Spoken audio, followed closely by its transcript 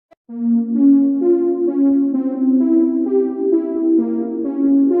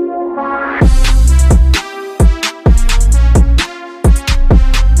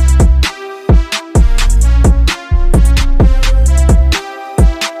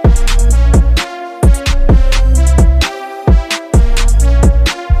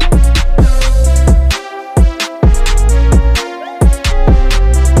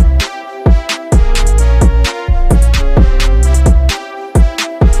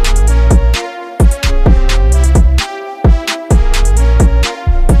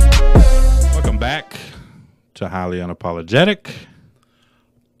Highly Unapologetic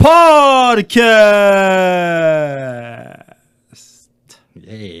Podcast.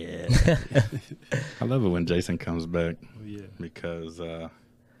 Yeah. I love it when Jason comes back. Yeah. Because I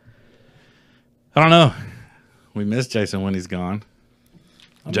don't know. We miss Jason when he's gone.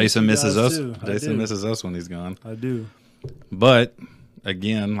 Jason misses us. Jason misses us when he's gone. I do. But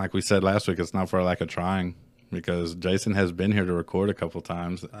again, like we said last week, it's not for a lack of trying. Because Jason has been here to record a couple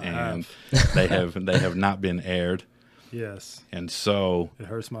times, and they have not been aired. Yes. And so it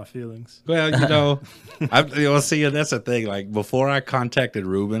hurts my feelings. Well, see, that's the thing. Like before, I contacted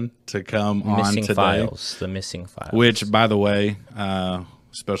Ruben to come on today. The missing files. Which, by the way,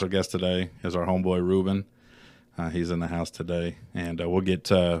 special guest today is our homeboy Ruben. He's in the house today, and we'll get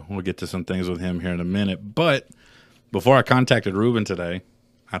to some things with him here in a minute. But before I contacted Ruben today,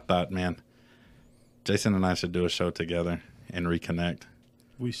 I thought, man, Jason and I should do a show together and reconnect.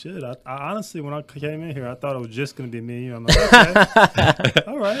 We should. I honestly, when I came in here, I thought it was just going to be me and you. I'm like, okay,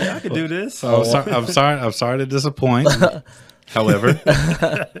 all right, I could do this. So I'm sorry to disappoint. However,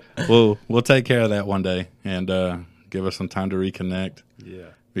 we'll take care of that one day and give us some time to reconnect. Yeah.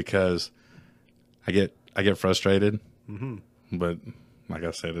 Because I get frustrated, but like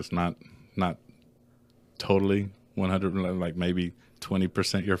I said, it's not totally 100. Like maybe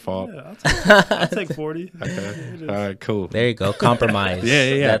 20% your fault. Yeah, I'll take 40. Okay. All right, cool. There you go. Compromise.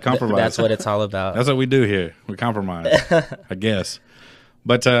 Yeah. Compromise. That's what it's all about. That's what we do here. We compromise, I guess.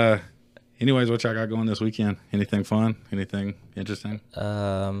 But anyways, what y'all got going this weekend? Anything fun? Anything interesting?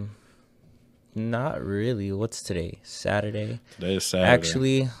 Not really. What's today? Saturday. Today is Saturday.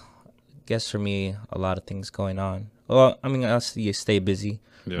 Actually, guess for me, a lot of things going on. Well, I mean, you stay busy.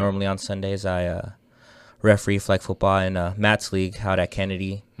 Yeah. Normally on Sundays, I referee flag football in Matt's league out at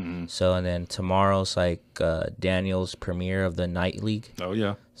Kennedy. So, and then tomorrow's like Daniel's premiere of the night league. Oh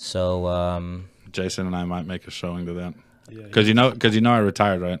yeah. So Jason and I might make a showing to that. Because you know I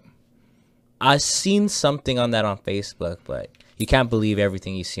retired, right? I seen something on that on Facebook, but you can't believe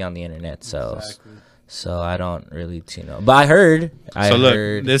everything you see on the internet. So exactly. So I don't really, but I heard.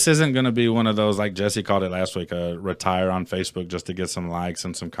 Look, this isn't going to be one of those, like Jesse called it last week, retire on Facebook just to get some likes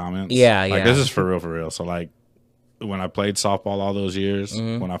and some comments. Yeah. This is for real. So, like, when I played softball all those years,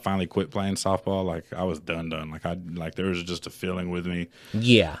 when I finally quit playing softball, like, I was done. Like, there was just a feeling with me.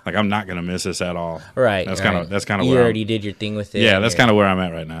 Yeah. Like, I'm not going to miss this at all. Right. That's kind of you where already did your thing with it. Yeah, that's kind of where I'm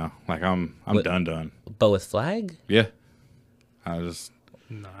at right now. Like, I'm done. But with flag? Yeah.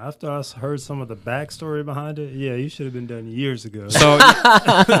 No, after I heard some of the backstory behind it, yeah, you should have been done years ago. So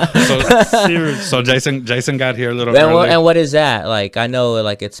Jason got here a little early. And what is that? Like, I know,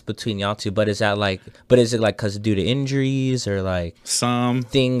 like, it's between y'all two, but is it like because due to injuries or like some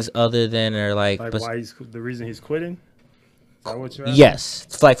things other than or like why the reason he's quitting? Is that what you're asking? Yes,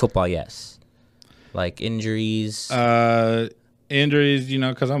 flag football. Yes, like injuries. Injuries,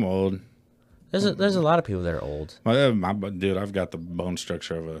 because I'm old. There's a lot of people that are old. Dude, I've got the bone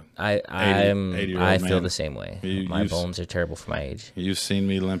structure of a 80-year-old I man. feel the same way. My bones are terrible for my age. You've seen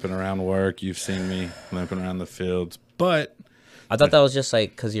me limping around work. You've seen me limping around the fields. But I thought that was just like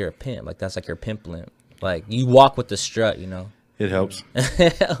because you're a pimp. Like that's like your pimp limp. Like you walk with the strut, It helps.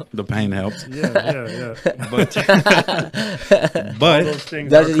 The pain helps. Yeah. But those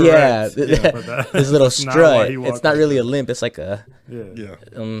things are correct. This little strut. It's not really a limp. It's like a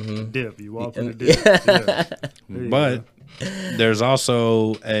dip. You walk in the dip. But there's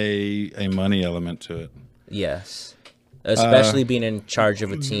also a money element to it. Yes. Especially being in charge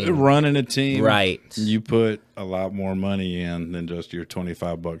of a team. Running a team. Right. You put a lot more money in than just your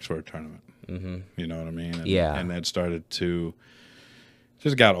 $25 for a tournament. You know what I mean? And that started to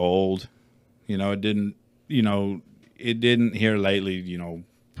just got old. It didn't here lately,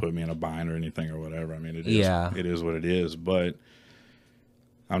 put me in a bind or anything or whatever. I mean, it is what it is, but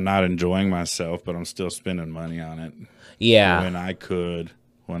I'm not enjoying myself, but I'm still spending money on it. Yeah. When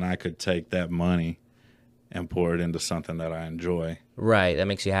I could take that money and pour it into something that I enjoy. Right. That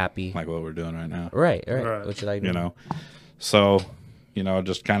makes you happy. Like what we're doing right now. Right. What you like doing. So, just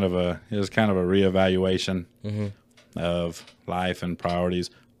it was kind of a reevaluation of life and priorities.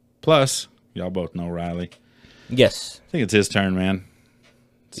 Plus, y'all both know Riley. Yes. I think it's his turn, man.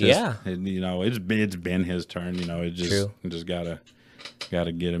 Yeah. It's been his turn. You just gotta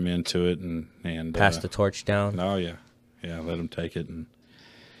get him into it and pass the torch down. Oh yeah, let him take it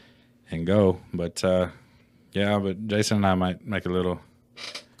and go. But but Jason and I might make a little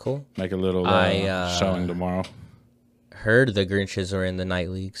showing tomorrow. Heard the Grinches are in the night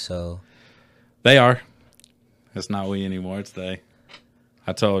league, so they are. It's not we anymore. It's they.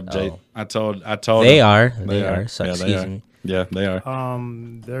 I told Jay. I told. They him. are. They are. So yeah, excuse me. Yeah, they are.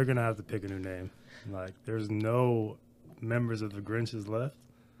 They're gonna have to pick a new name. Like, there's no members of the Grinches left.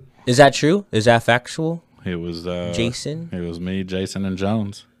 Is that true? Is that factual? It was Jason. It was me, Jason, and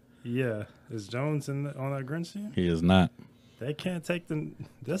Jones. Yeah, is Jones on that Grinch team? He is not. They can't take them.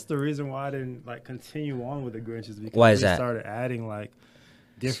 That's the reason why I didn't continue on with the Grinches, because why is they that? Started adding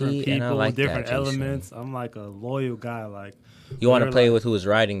different people, different elements. I'm like a loyal guy. Like, you want to play with who was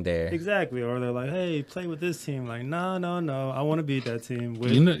riding there. Exactly. Or they're like, hey, play with this team. Like, no. I want to beat that team. No.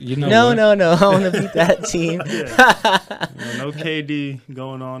 I want to beat that team. No KD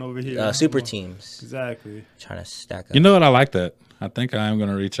going on over here. Super teams. Exactly. Trying to stack up. You know what? I like that. I think I am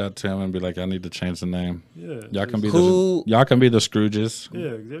going to reach out to him and be like, I need to change the name. Yeah. Y'all can be the Scrooges.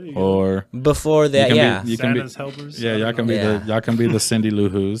 Yeah, there you go. Or before that, you can Santa's helpers. Yeah, y'all can be the Cindy Lou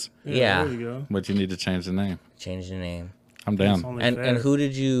Who's. Yeah. There you go. But you need to change the name. Change the name. I'm down. And who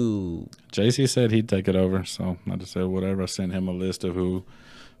did you? JC said he'd take it over, so I just said whatever. I sent him a list of who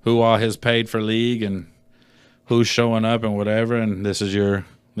all has paid for league and who's showing up and whatever. And this is your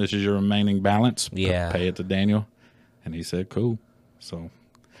remaining balance. Yeah, pay it to Daniel, and he said cool. So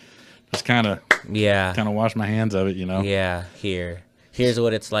just kind of wash my hands of it, Yeah, here's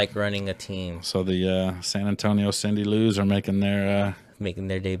what it's like running a team. So the San Antonio Cindy Lou's are making their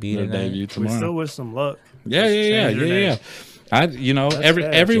debut tomorrow. We still wish them luck. Yeah.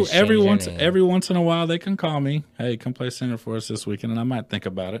 Every once in a while they can call me. Hey, come play center for us this weekend, and I might think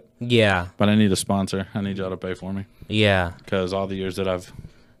about it. Yeah. But I need a sponsor. I need y'all to pay for me. Yeah. Because all the years that I've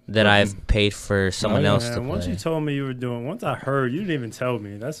paid for someone else to play. Once you told me you were doing, once I heard, you didn't even tell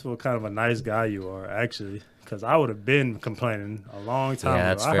me. That's what kind of a nice guy you are, actually. Because I would have been complaining a long time ago.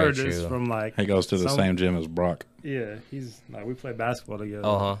 That's I very heard true. this from he goes to the same gym as Brock. Yeah, he's we play basketball together.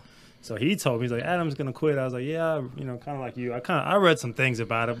 Uh-huh. So he told me, he's like, Adam's gonna quit. I was like, yeah, kind of like you. I read some things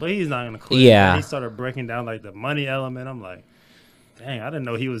about it, but he's not gonna quit. Yeah. And he started breaking down the money element. I'm like, dang, I didn't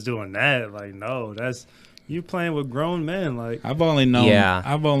know he was doing that. Like, no, that's you playing with grown men. Like, I've only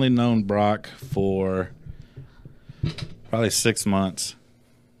known Brock for probably 6 months.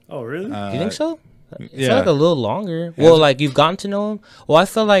 Oh, really? You think so? It's a little longer. Well, you've gotten to know him. Well, I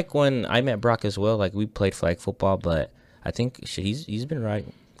feel like when I met Brock as well, we played flag football, but I think he's been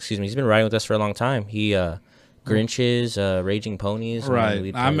riding. He's been riding with us for a long time. He Grinches, Raging Ponies.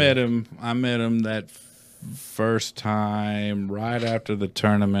 Right. I met him that first time right after the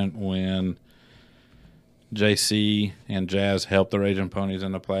tournament when JC and Jazz helped the Raging Ponies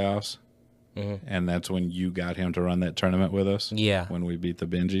in the playoffs. Mm-hmm. And that's when you got him to run that tournament with us. Yeah. When we beat the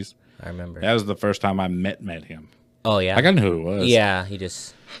Benjis. I remember. That was the first time I met him. Oh, yeah? I knew who he was. Yeah, he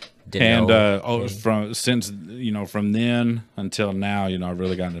just didn't know. From then until now, I've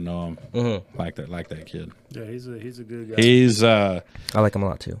really gotten to know him like that kid. Yeah, he's a good guy. I like him a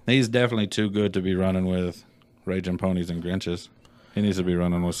lot, too. He's definitely too good to be running with Raging Ponies and Grinches. He needs to be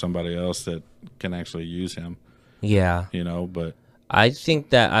running with somebody else that can actually use him. Yeah. But I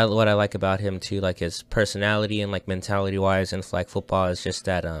think that what I like about him too, his personality and mentality wise in flag football, is just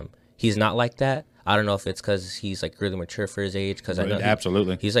that he's not like that. I don't know if it's because he's really mature for his age. Because I know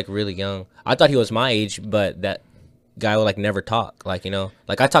absolutely he's really young. I thought he was my age, but that guy would never talk. I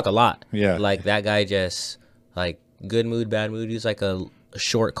talk a lot. Yeah. That guy just good mood, bad mood. He's a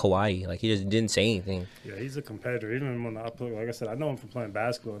short Kawhi. He just didn't say anything. Yeah, he's a competitor. Even when I play, like I said, I know him from playing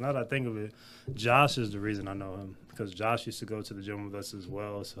basketball. Now that I think of it, Josh is the reason I know him, because Josh used to go to the gym with us as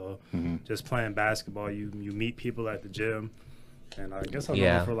well. So just playing basketball, you meet people at the gym. And I guess I've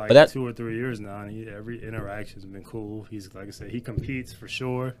known him for 2 or 3 years now, and every interaction's been cool. He's, like I said, he competes for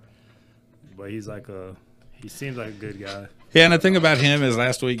sure, but he seems like a good guy. Yeah, and the thing about him is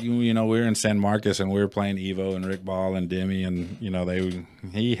last week, we were in San Marcos and we were playing Evo and Rick Ball and Demi, and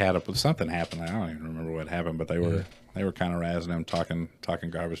he had something happened. I don't even remember what happened, but they were kind of razzing him, talking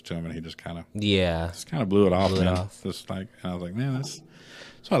garbage to him, and he just kind of blew it off. And I was like, man, so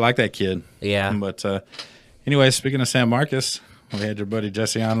I like that kid. Yeah. But anyway, speaking of San Marcos, we had your buddy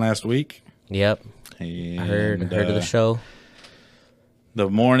Jesse on last week. Yep. And, I heard of the show. The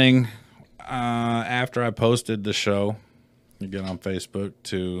morning after I posted the show, you get on Facebook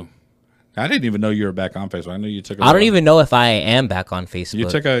to I didn't even know you were back on Facebook. I know you took. I don't even know if I am back on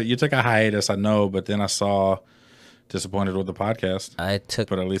Facebook. You took a hiatus. I know, but then I saw disappointed with the podcast.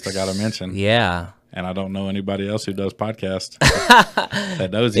 But at least I got a mention. Yeah. And I don't know anybody else who does podcasts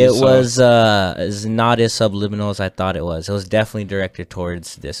that knows you. It was not as subliminal as I thought it was. It was definitely directed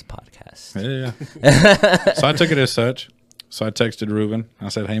towards this podcast. Yeah. So I took it as such. So I texted Ruben. I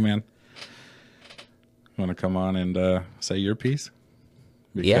said, "Hey, man, want to come on and say your piece?"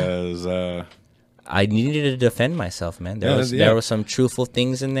 Because I needed to defend myself, man. There were some truthful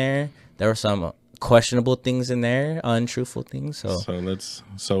things in there. There were some questionable things in there, untruthful things.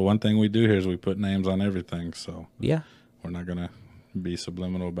 So one thing we do here is we put names on everything. So yeah, we're not gonna be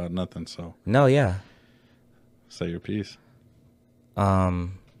subliminal about nothing. So no, yeah. Say your piece.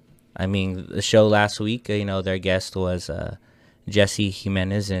 I mean, the show last week, their guest was Jesse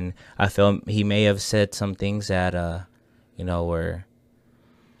Jimenez, and I feel he may have said some things that were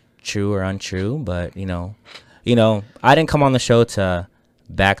true or untrue, but I didn't come on the show to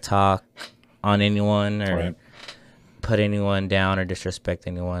backtalk on anyone or put anyone down or disrespect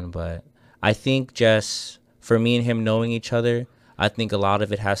anyone, but I think just for me and him knowing each other, I think a lot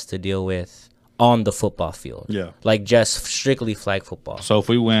of it has to deal with on the football field. Yeah. Like just strictly flag football. So if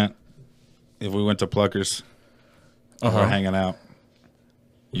we went to Pluckers, we're hanging out,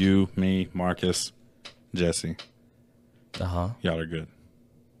 you, me, Marcus, Jesse, y'all are good.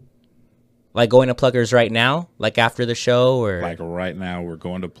 Like going to Pluckers right now? Like after the show? Or like right now, we're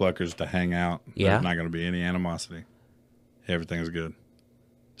going to Pluckers to hang out. Yeah. There's not going to be any animosity. Everything's good.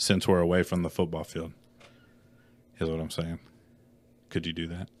 Since we're away from the football field, is what I'm saying. Could you do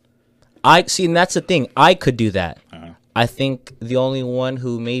that? I see, and that's the thing. I could do that. I think the only one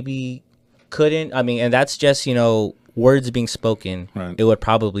who maybe couldn't, and that's just, words being spoken. Right. It would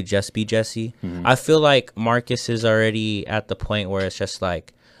probably just be Jesse. Mm-hmm. I feel like Marcus is already at the point where it's just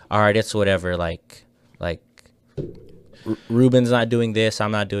like, all right, it's whatever. Like Ruben's not doing this,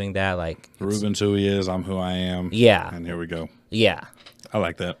 I'm not doing that. Like Ruben's who he is, I'm who I am. Yeah. And here we go. Yeah. I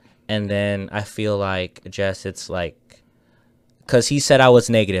like that. And then I feel like Jess, it's like, because he said I was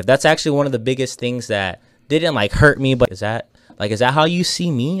negative. That's actually one of the biggest things that didn't like hurt me. But is that how you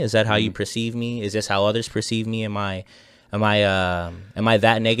see me? Is that how you perceive me? Is this how others perceive me? Am I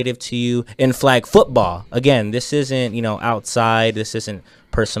that negative to you in flag football? Again, this isn't, outside. This isn't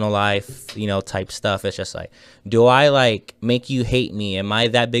personal life, type stuff. It's just like, do I like make you hate me? Am I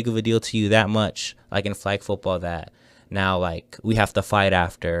that big of a deal to you that much? Like in flag football that now like we have to fight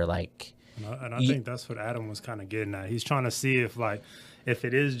after like. And I think that's what Adam was kind of getting at. He's trying to see if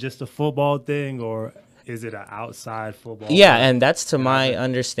it is just a football thing or is it an outside football yeah thing? And that's to my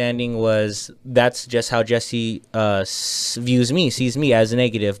understanding that's just how Jesse sees me as a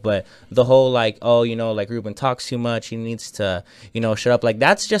negative. But the whole like, like Ruben talks too much, he needs to shut up, like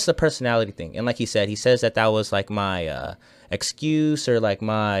that's just a personality thing. And like he says that was like my excuse or like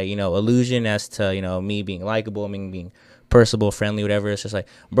my illusion as to me being likable, me being personable, friendly, whatever. It's just like,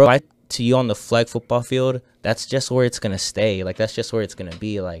 bro, to you on the flag football field, that's just where it's gonna stay. Like that's just where it's gonna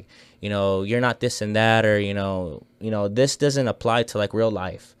be. Like you're not this and that, or this doesn't apply to like real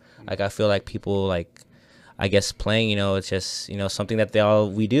life. Like I feel like people like, I guess playing, it's just something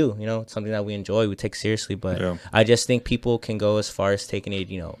that we do. It's something that we enjoy, we take seriously. But I just think people can go as far as taking it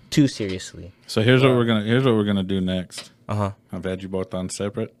too seriously. So here's what we're gonna do next. I've had you both on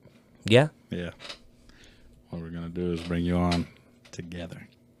separate. Yeah. What we're gonna do is bring you on together.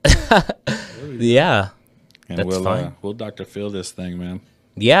 Yeah, and we'll Dr. Phil this thing, man.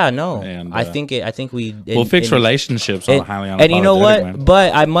 Yeah, no, and I think we'll fix relationships on highly unapologetic. And you know what? Man.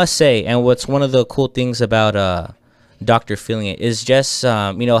 But I must say, and what's one of the cool things about Dr. Feeling it is just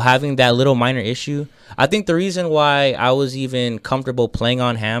having that little minor issue. I think the reason why I was even comfortable playing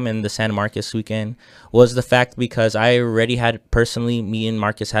on Ham in the San Marcos weekend was the fact because I already me and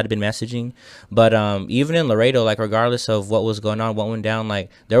Marcus had been messaging. But even in Laredo, like regardless of what was going on, what went down, like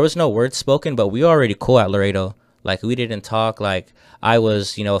there was no words spoken, but we were already cool at Laredo. Like we didn't talk. Like I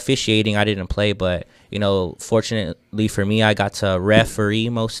was, officiating. I didn't play, but fortunately for me, I got to referee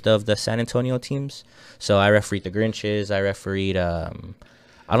most of the San Antonio teams. So I refereed the Grinches. I refereed.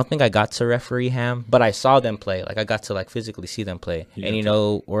 I don't think I got to referee Ham, but I saw them play. Like I got to like physically see them play. Yeah.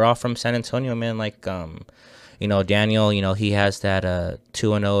 And we're all from San Antonio, man. Like Daniel, he has that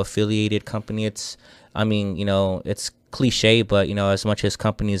 2-0 affiliated company. It's it's cliche, but as much as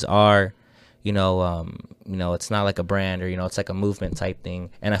companies are, it's not like a brand or it's like a movement type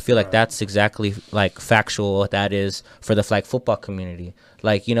thing. And I feel like that's exactly like factual what that is for the flag football community.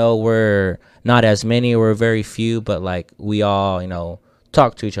 Like we're not as many, we're very few, but like we all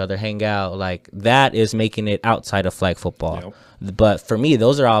talk to each other, hang out. Like, that is making it outside of flag football. But for me,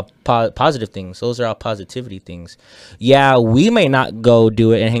 those are all positive things. Those are all positivity things. Yeah, we may not go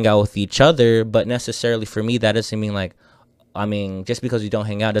do it and hang out with each other, but necessarily for me, that doesn't mean like, I mean, just because we don't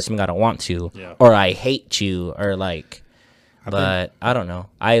hang out doesn't mean I don't want to, or I hate you, or like. But I don't know.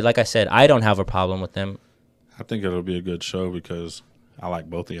 Like I said, I don't have a problem with them. I think it'll be a good show because I like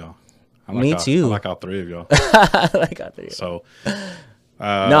both of y'all. Me too. I like all three of y'all. I like all three. So.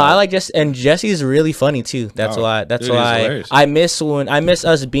 No, I like and Jesse's really funny too. That's why I miss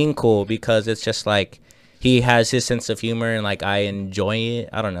us being cool, because it's just like he has his sense of humor and like I enjoy it.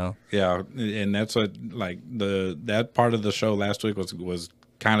 I don't know. Yeah, and that's what like that part of the show last week was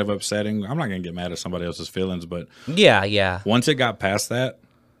kind of upsetting. I'm not gonna get mad at somebody else's feelings, but yeah. Once it got past that,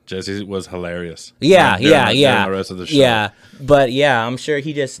 Jesse was hilarious. Yeah. During the rest of the show. Yeah, but yeah, I'm sure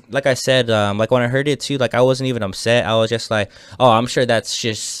he just, like I said, like when I heard it too, like I wasn't even upset. I was just like, oh, I'm sure that's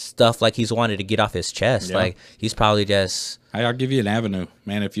just stuff like he's wanted to get off his chest. Yeah. Like he's probably just. I'll give you an avenue,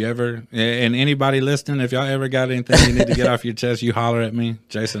 man. If you ever, and anybody listening, if y'all ever got anything you need to get off your chest, you holler at me.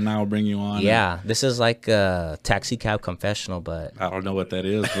 Jason and I will bring you on. Yeah, this is like a taxi cab confessional, but I don't know what that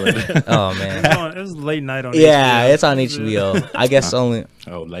is. But oh man, it was late night on. Yeah, HBO. it's on HBO. I guess only.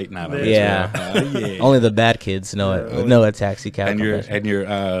 Oh, late night. On yeah. HBO. Only the bad kids know a taxi cab. And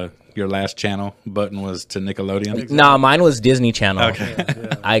your last channel button was to Nickelodeon. Exactly. Nah, mine was Disney Channel. Okay.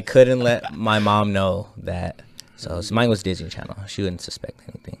 Yeah. I couldn't let my mom know that. So mine was Disney Channel. She wouldn't suspect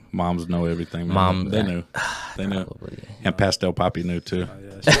anything. Moms know everything, man. They knew. They knew. And Pastel Poppy knew, too.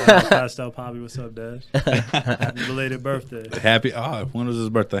 Oh, yeah. Shout out to Pastel Poppy. What's up, Dad? Happy belated birthday. When was his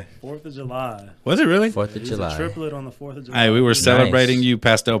birthday? 4th of July. Was it really? 4th of July. A triplet on the 4th of July. Hey, we were celebrating you,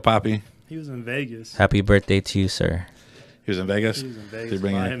 Pastel Poppy. He was in Vegas. Happy birthday to you, sir. He was in Vegas? He was in Vegas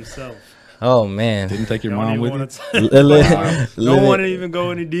by himself. Oh, man. Didn't take your mom with you? Don't want to even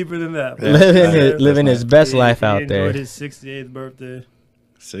go any deeper than that. Living his best life out there. He enjoyed his 68th birthday.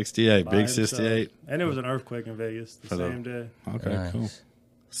 68, big 68. And there was an earthquake in Vegas the same day. Okay, nice. Cool.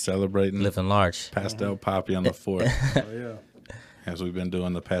 Celebrating. Living large. Pastel Poppy on the 4th. Oh, yeah. As we've been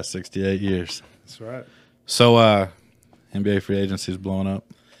doing the past 68 years. That's right. So, NBA free agency is blowing up.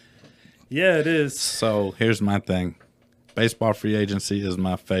 Yeah, it is. So, here's my thing. Baseball free agency is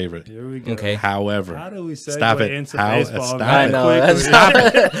my favorite. Here we go. Okay. However, how do we stop it? Into baseball? Stop I know. Stop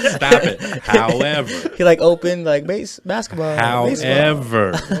it. Stop it. However, he like opened like basketball.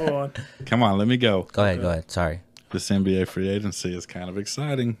 However, baseball. Come on, let me go. Go ahead. Sorry. This NBA free agency is kind of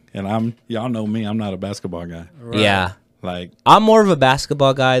exciting, and y'all know me. I'm not a basketball guy. Right. Yeah. Like I'm more of a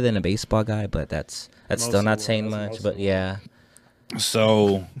basketball guy than a baseball guy, but that's still not saying much. But yeah.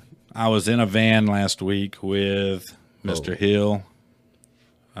 So, I was in a van last week with Mr. Hill,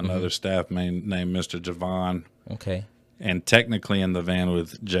 another staff named Mr. Javon. Okay. And technically in the van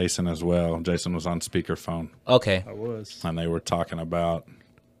with Jason as well. Jason was on speakerphone. Okay. I was. And they were talking about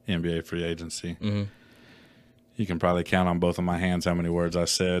NBA free agency. Mm-hmm. You can probably count on both of my hands how many words I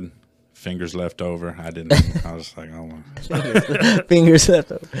said. Fingers left over. I didn't. I was like, oh my. Fingers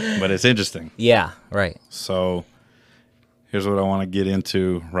left over. But it's interesting. Yeah, right. So here's what I want to get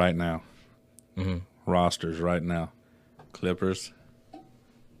into right now. Mm-hmm. Rosters right now. Clippers,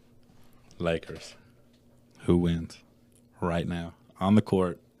 Lakers. Who wins right now on the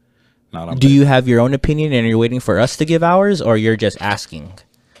court? Not on. Do you have your own opinion and you're waiting for us to give ours, or you're just asking?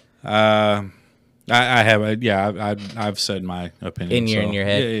 I have. I've said my opinion. In your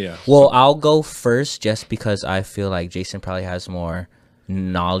head. Yeah. Well, I'll go first just because I feel like Jason probably has more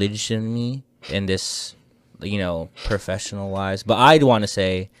knowledge than me in this, professional wise. But I'd want to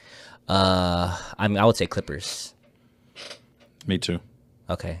say, I would say Clippers. Me too.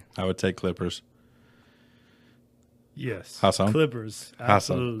 Okay. I would take Clippers. Yes. Hassan? Clippers.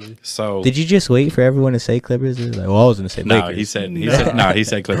 Absolutely. So did you just wait for everyone to say Clippers? Like, well, I was going to say Lakers. He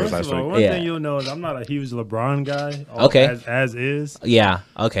said Clippers last week. One thing you'll know is I'm not a huge LeBron guy. Okay. As is. Yeah.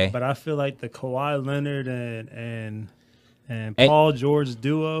 Okay. But I feel like the Kawhi Leonard and Paul George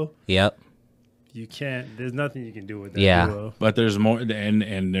duo. Yep. There's nothing you can do with that duo. But there's more,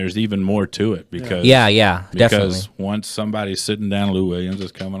 and there's even more to it because definitely. Once somebody's sitting down, Lou Williams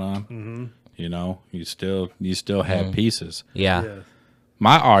is coming on. Mm-hmm. You still have pieces. Yeah.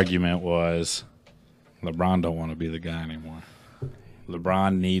 My argument was LeBron don't want to be the guy anymore.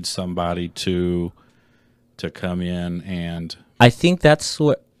 LeBron needs somebody to come in and. I think that's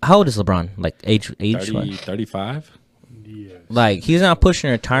what. How old is LeBron? Like age 30, 35? Yes. Like he's not pushing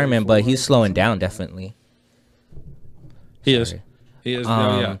retirement, but he's slowing down definitely. He is.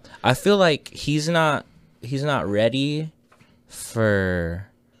 Yeah. I feel like he's not ready for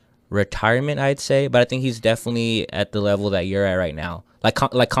retirement, I'd say, but I think he's definitely at the level that you're at right now.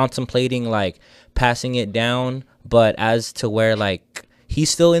 Like contemplating like passing it down, but as to where like he's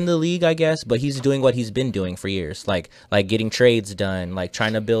still in the league, I guess, but he's doing what he's been doing for years, like getting trades done, like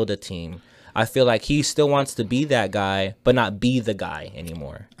trying to build a team. I feel like he still wants to be that guy, but not be the guy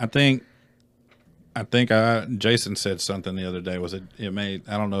anymore. I think Jason said something the other day.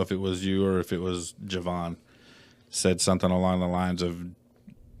 I don't know if it was you or if it was Javon, said something along the lines of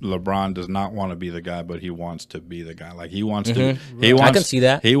LeBron does not want to be the guy, but he wants to be the guy. Like he wants to. I can see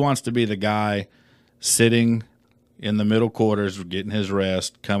that. He wants to be the guy sitting in the middle quarters, getting his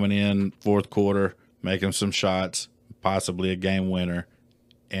rest, coming in fourth quarter, making some shots, possibly a game winner,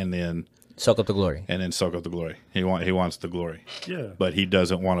 and then soak up the glory. He wants the glory. Yeah. But he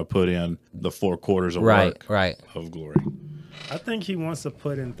doesn't want to put in the 4 quarters of work of glory. I think he wants to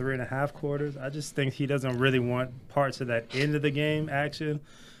put in 3.5 quarters. I just think he doesn't really want parts of that end of the game action.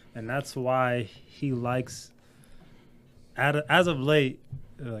 And that's why he likes, as of late,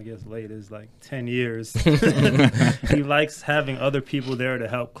 I guess late is like 10 years, he likes having other people there to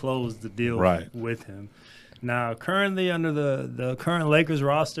help close the deal with him. Now, currently under the current Lakers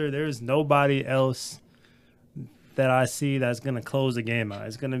roster, there's nobody else that I see that's going to close the game out.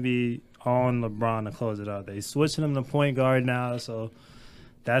 It's going to be on LeBron to close it out. They're switching him to point guard now, so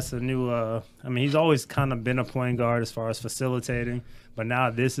that's a new he's always kind of been a point guard as far as facilitating, but now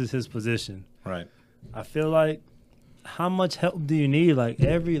this is his position. Right. I feel like, how much help do you need?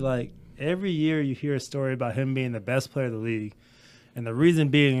 Every year you hear a story about him being the best player of the league, and the reason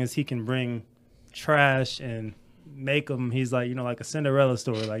being is he can bring trash and make him. He's like a Cinderella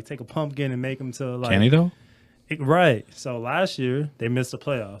story. Like take a pumpkin and make him to like. Can he though? Right. So last year they missed the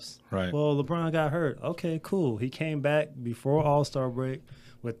playoffs. Right. Well, LeBron got hurt. Okay, cool. He came back before All-Star break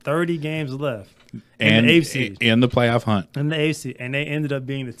with 30 games left and the 8th seed. In the playoff hunt. In the 8th seed, and they ended up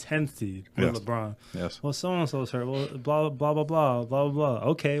being the 10th seed with LeBron. Yes. Well, so-and-so's hurt. Well, blah, blah, blah, blah, blah, blah.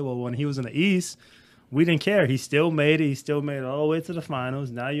 Okay, well, when he was in the East, we didn't care. He still made it. He still made it all the way to the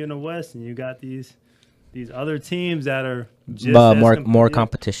finals. Now you're in the West, and you got these other teams that are just more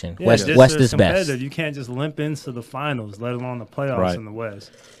competition. Yeah, West is best. You can't just limp into the finals, let alone the playoffs in the West.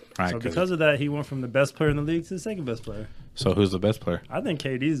 Right, so because of that, he went from the best player in the league to the second best player. So who's the best player? I think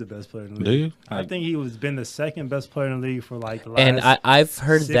KD is the best player in the league. Do you? I think he was been the second best player in the league for like the last and I've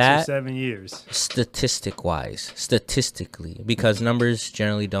heard 6 that or 7 years. Statistically, because numbers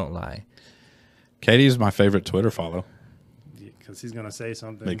generally don't lie. KD is my favorite Twitter follow. Because he's gonna say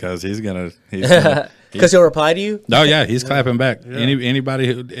something. Because he's gonna. Because he'll reply to you. Oh yeah, he's clapping back. Yeah.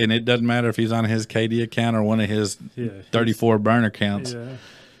 Anybody who, and it doesn't matter if he's on his KD account or one of his 34 burner accounts. Yeah.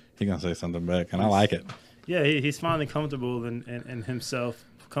 He's gonna say something back, and I like it. Yeah, he's finally comfortable in himself,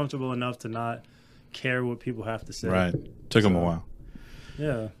 comfortable enough to not care what people have to say. Right. Took him a while.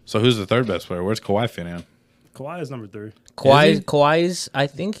 Yeah. So who's the third best player? Where's Kawhi fit in? Kawhi is number 3. Kawhi's. I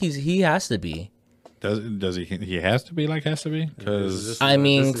think he has to be. Does he? He has to be has to be? Because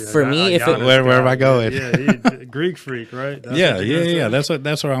for me, if where am I going? Yeah, Greek freak, right?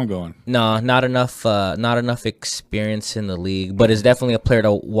 That's where I'm going. No, not enough experience in the league, but is definitely a player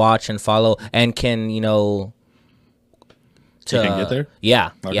to watch and follow, and can he can get there. Yeah,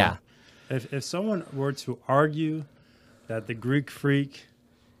 okay. Yeah. If someone were to argue that the Greek freak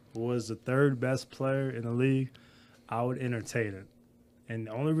was the third best player in the league, I would entertain it, and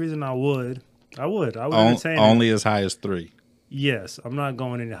the only reason I would entertain only as high as 3. Yes, I'm not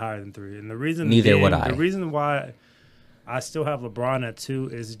going any higher than 3. And the reason would I. The reason why I still have LeBron at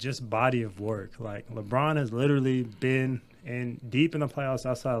 2 is just body of work. Like LeBron has literally been deep in the playoffs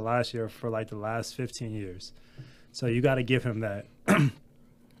outside of last year for like the last 15 years. So you got to give him that.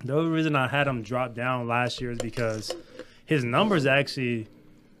 The only reason I had him drop down last year is because his numbers actually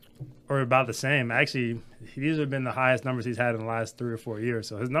are about the same. Actually, these have been the highest numbers he's had in the last 3 or 4 years.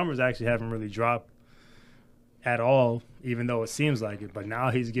 So his numbers actually haven't really dropped at all, even though it seems like it. But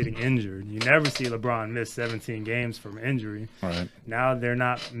now he's getting injured. You never see LeBron miss 17 games from injury. Right. Now they're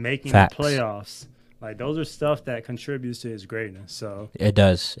not making Facts. the playoffs. Like those are stuff that contributes to his greatness. So it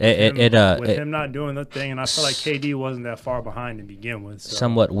does. Him not doing the thing, and I feel like KD wasn't that far behind to begin with. So.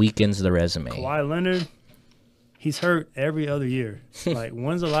 Somewhat weakens the resume. Kawhi Leonard, he's hurt every other year. Like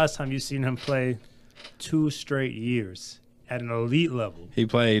when's the last time you've seen him play 2 straight years at an elite level? He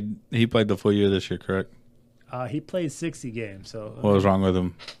played the full year this year, correct? He played 60 games. So what was wrong with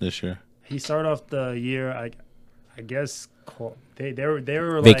him this year? He started off the year, I guess they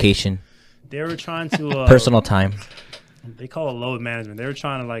were vacation. They were trying to personal time. They call it load management. They were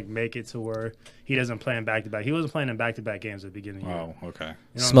trying to make it to where he doesn't play in back-to-back. He wasn't playing in back-to-back games at the beginning of the year. Oh, okay.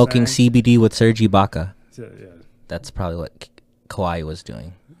 You know Smoking CBD with Serge Ibaka. So, yeah. That's probably what Kawhi was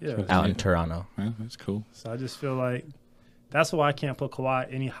doing. out in Toronto. Yeah, that's cool. So I just feel like that's why I can't put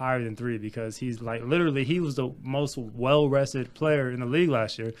Kawhi any higher than 3, because he's like literally he was the most well-rested player in the league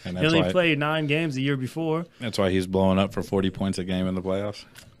last year. He only played 9 games the year before. That's why he's blowing up for 40 points a game in the playoffs.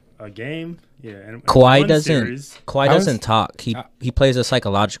 A game, yeah. And Kawhi doesn't talk. He plays a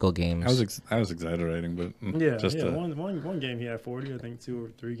psychological game. I was exaggerating, but one game he had 40. I think 2 or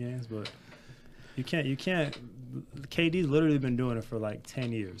 3 games, but you can't. KD's literally been doing it for like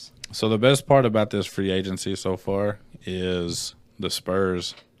 10 years. So the best part about this free agency so far is the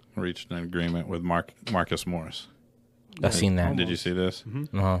Spurs reached an agreement with Marcus Morris. I've seen that. Did you see this?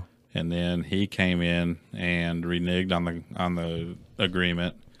 Mm-hmm. Uh-huh. And then he came in and reneged on the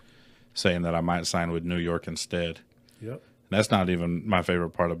agreement, saying that I might sign with New York instead. Yep. That's not even my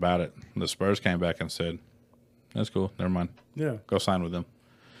favorite part about it. The Spurs came back and said, "That's cool. Never mind. Yeah. Go sign with them."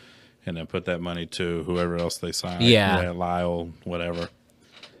 And then put that money to whoever else they sign. Yeah. Lyle, whatever.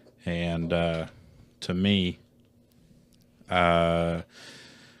 And to me, the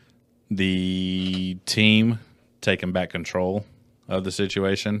team taking back control of the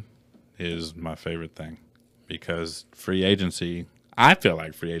situation is my favorite thing, because free agency, I feel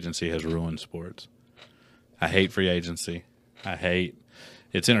like free agency has ruined sports. I hate free agency.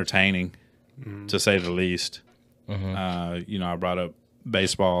 It's entertaining, to say the least. Mm-hmm. I brought up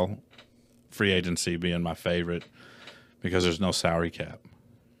baseball, free agency being my favorite because there's no salary cap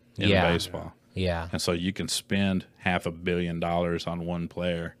in baseball. Yeah. And so you can spend $500 million on one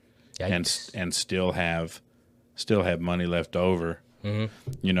player and still have money left over.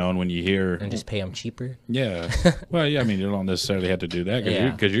 Mm-hmm. And when you hear and just pay them cheaper. Yeah. Well, yeah, I mean, you don't necessarily have to do that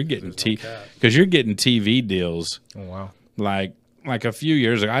because you're getting TV deals. Oh wow. Like a few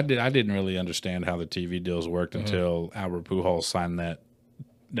years ago, I didn't really understand how the TV deals worked until Albert Pujols signed that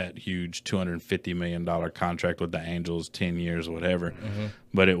huge $250 million contract with the Angels, 10 years, whatever. Mm-hmm.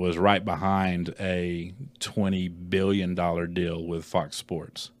 But it was right behind a $20 billion deal with Fox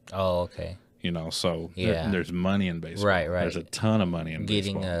Sports. Oh, okay. So there's money in baseball. Right. There's a ton of money in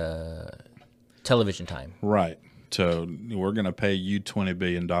baseball. Getting television time. Right. So we're going to pay you $20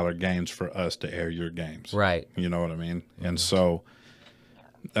 billion games for us to air your games. Right. You know what I mean? Mm-hmm. And so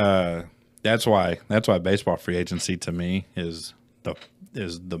that's why baseball free agency to me is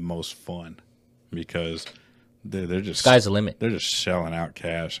the most fun, because they're just sky's the limit. They're just shelling out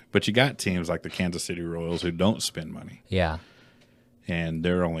cash. But you got teams like the Kansas City Royals who don't spend money. Yeah. And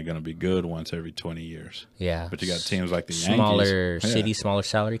they're only going to be good once every 20 years. Yeah. But you got teams like the smaller Yankees. City, smaller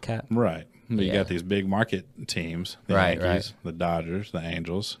salary cap. Right. But you got these big market teams, the Yankees, the Dodgers, the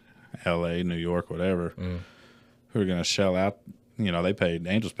Angels, L.A., New York, whatever, who are going to shell out. The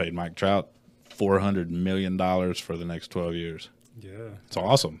Angels paid Mike Trout $400 million for the next 12 years. Yeah. It's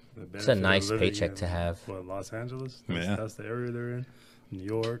awesome. It's a nice paycheck to have. Los Angeles? Yeah. That's the area they're in. New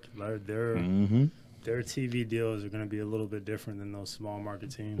York. Their TV deals are going to be a little bit different than those small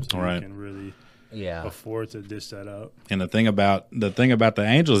market teams. So you can really afford to dish that out. And the thing about the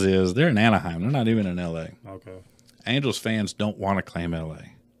Angels is they're in Anaheim. They're not even in L.A. Okay. Angels fans don't want to claim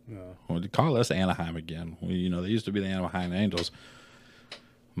L.A. No. Well, call us Anaheim again. They used to be the Anaheim Angels,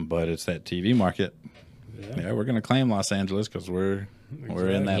 but it's that TV market. Yeah, we're going to claim Los Angeles because we're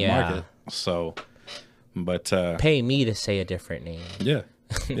in that market. So, but pay me to say a different name.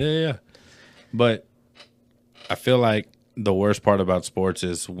 Yeah. But I feel like the worst part about sports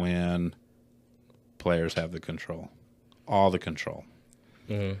is when players have the control, all the control.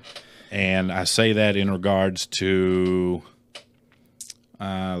 Mm-hmm. And I say that in regards to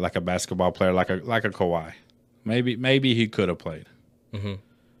like a basketball player, like a Kawhi. Maybe he could have played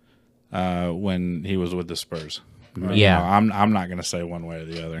when he was with the Spurs. Right. Yeah, I'm not going to say one way or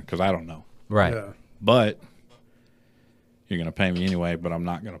the other because I don't know. Right. Yeah. But you're going to pay me anyway, but I'm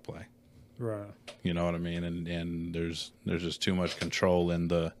not going to play. Right. You know what I mean? And there's just too much control in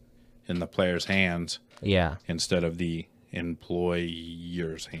the player's hands. Yeah. Instead of the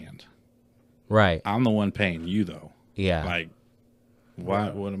employer's hand. Right. I'm the one paying you though. Yeah. Like,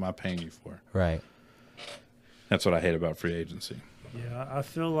 what am I paying you for? Right. That's what I hate about free agency. Yeah, I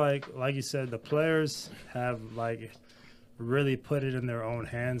feel like you said, the players have really put it in their own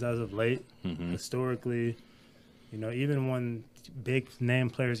hands as of late. Mm-hmm. Historically, even when big name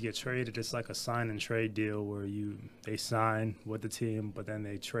players get traded, it's like a sign and trade deal where they sign with the team, but then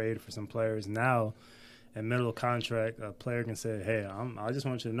they trade for some players. Now, in middle of contract, a player can say, "Hey, I just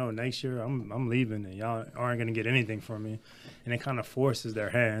want you to know, next year I'm leaving, and y'all aren't going to get anything from me," and it kind of forces their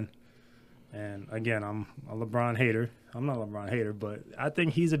hand. And again, I'm a LeBron hater. I'm not a LeBron hater, but I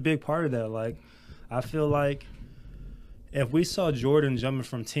think he's a big part of that. I feel like if we saw Jordan jumping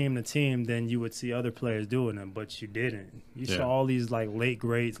from team to team, then you would see other players doing it, but you didn't. You saw all these like late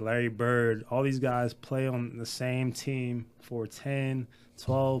greats, Larry Bird, all these guys play on the same team for 10,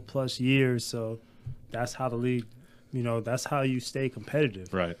 12 plus years. So that's how the league, that's how you stay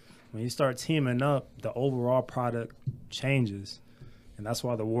competitive. Right. When you start teaming up, the overall product changes. And that's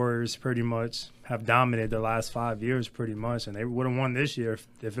why the Warriors pretty much have dominated the last 5 years pretty much. And they would have won this year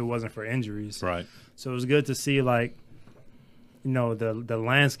if it wasn't for injuries. Right. So it was good to see, like, the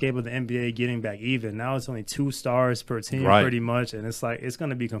landscape of the NBA getting back even. Now it's only 2 stars per team pretty much. And it's like it's going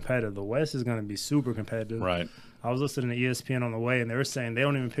to be competitive. The West is going to be super competitive. Right. I was listening to ESPN on the way, and they were saying they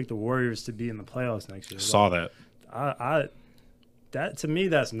don't even pick the Warriors to be in the playoffs next year. Saw that. That to me,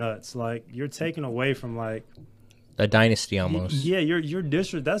 that's nuts. Like, you're taking away from, like, a dynasty almost. Yeah,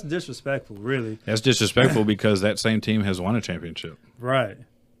 that's disrespectful, really. That's disrespectful because that same team has won a championship. Right.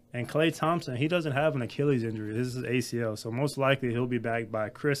 And Klay Thompson, he doesn't have an Achilles injury. This is ACL, so most likely he'll be back by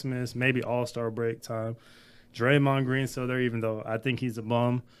Christmas, maybe All-Star break time. Draymond Green's still there, even though I think he's a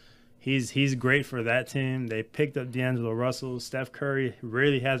bum. He's great for that team. They picked up D'Angelo Russell. Steph Curry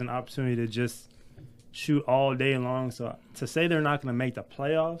really has an opportunity to just shoot all day long. So to say they're not going to make the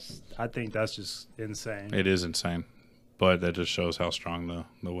playoffs, I think that's just insane. It is insane, but that just shows how strong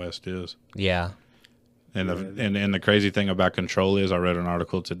the West is. Yeah. And the crazy thing about control is I read an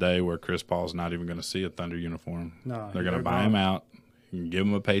article today where Chris Paul's not even going to see a Thunder uniform. No, they're going to buy him out, give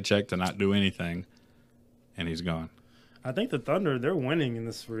him a paycheck to not do anything, and he's gone. I think the Thunder, they're winning in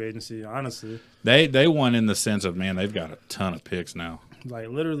this free agency, honestly. They won in the sense of, man, they've got a ton of picks now. Like,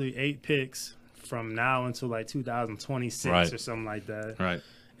 literally 8 picks from now until, like, 2026 or something like that. Right.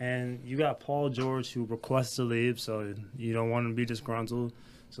 And you got Paul George, who requests to leave, so you don't want him to be disgruntled.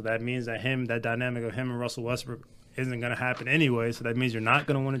 So that means that that dynamic of him and Russell Westbrook isn't going to happen anyway. So that means you're not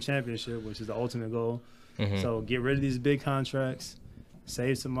going to win a championship, which is the ultimate goal. Mm-hmm. So get rid of these big contracts,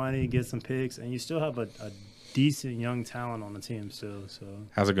 save some money, get some picks, and you still have a decent young talent on the team still. So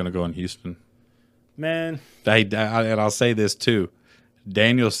how's it going to go in Houston? Man. And I'll say this too.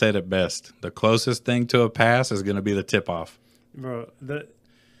 Daniel said it best. The closest thing to a pass is going to be the tip-off. Bro,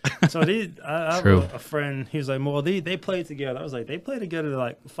 so I have a friend. He was like, well, they played together. I was like, they played together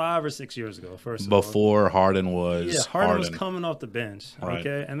like 5 or 6 years ago, first of all. Before Harden was. Yeah, Harden was coming off the bench. Right.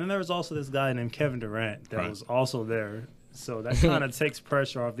 Okay. And then there was also this guy named Kevin Durant that was also there. So that kind of takes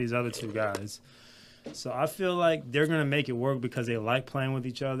pressure off these other 2 guys. So I feel like they're going to make it work because they like playing with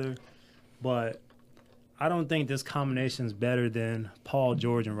each other. But I don't think this combination is better than Paul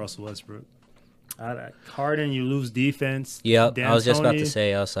George and Russell Westbrook. Harden, you lose defense. Yep, I was just about to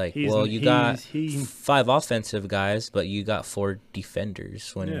say. I was like, well, you got 5 offensive guys, but you got 4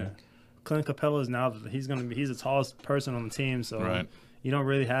 defenders. Clint Capella is now he's the tallest person on the team, so you don't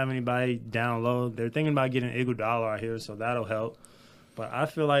really have anybody down low. They're thinking about getting Iguodala out here, so that'll help. But I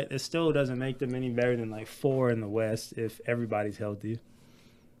feel like it still doesn't make them any better than like 4 in the West if everybody's healthy.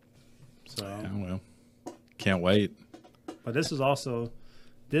 So can't wait. But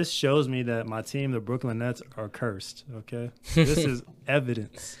this shows me that my team, the Brooklyn Nets, are cursed, okay? This is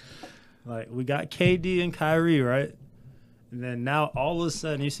evidence. Like, we got KD and Kyrie, right? And then now, all of a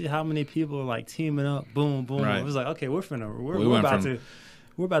sudden, you see how many people are, like, teaming up, boom, boom. Right. It was like, okay, we're about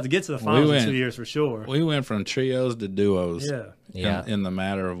to get to the finals in 2 years for sure. We went from trios to duos. Yeah. In the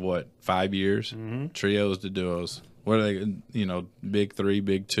matter of, 5 years? Mm-hmm. Trios to duos. What are they, big 3,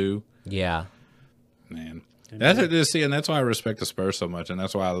 big 2? Yeah. Man. That's why I respect the Spurs so much, and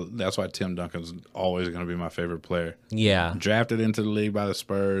that's why Tim Duncan's always going to be my favorite player. Yeah, drafted into the league by the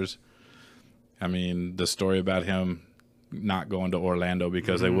Spurs. I mean, the story about him not going to Orlando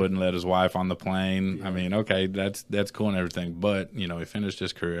because they wouldn't let his wife on the plane. Yeah. I mean, okay, that's cool and everything, but he finished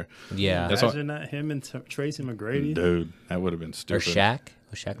his career. Yeah, imagine that him and Tracy McGrady. Dude, that would have been stupid. Or Shaq?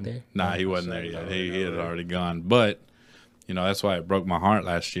 Was Shaq there? Nah, he wasn't there yet. He had already gone. But that's why it broke my heart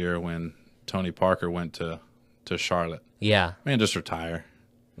last year when Tony Parker went to Charlotte. Yeah. Man, just retire.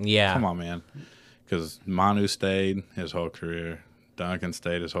 Yeah. Come on, man. Because Manu stayed his whole career. Duncan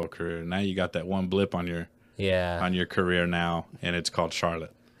stayed his whole career. Now you got that one blip on your career now, and it's called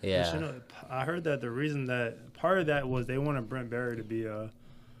Charlotte. Yeah. But I heard that the reason that part of that was they wanted Brent Barry to be a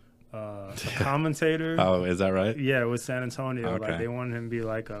commentator. Oh, is that right? Yeah, with San Antonio. Okay. Like, they wanted him to be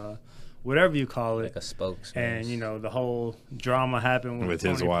like a whatever you call it, like a spokesman. And the whole drama happened with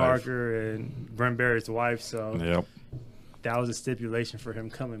Tony his wife. Parker and Brent Barry's wife. So that was a stipulation for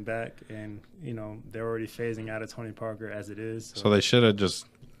him coming back, and they're already phasing out of Tony Parker as it is. So they should have just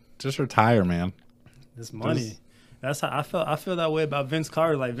retire, man. This money, That's how I felt. I feel that way about Vince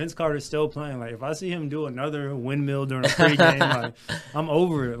Carter. Like Vince Carter's still playing. Like if I see him do another windmill during a pregame, like I'm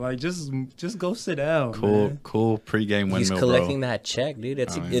over it. Like just go sit down. Cool pregame windmill. He's collecting that check, dude.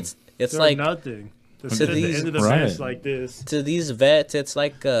 It's like nothing. To at the end of the bench like this. To these vets, it's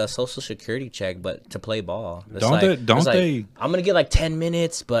like a social security check, but to play ball. It's don't they? I'm gonna get like 10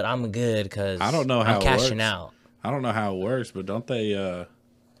 minutes, but I'm good because I don't know how I'm cashing out. I don't know how it works, but don't they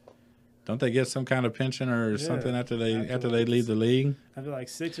get some kind of pension or something after they leave the league? I feel like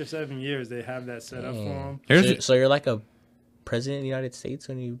 6 or 7 years they have that set up for them. So you're like a president of the United States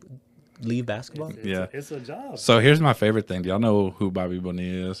when you leave basketball? It's a job. So here's my favorite thing. Do y'all know who Bobby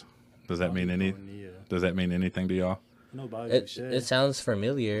Bonilla is? Does that mean anything to y'all? No, it sounds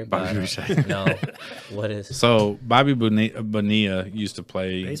familiar. Bobby Boucher. No, what is? So Bobby Bonilla used to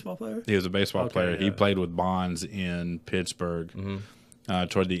play baseball player. He was a baseball player. Yeah. He played with Bonds in Pittsburgh. Mm-hmm.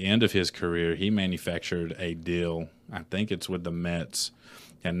 Toward the end of his career, he manufactured a deal. I think it's with the Mets,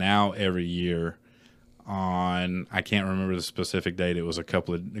 and now every year, I can't remember the specific date. It was a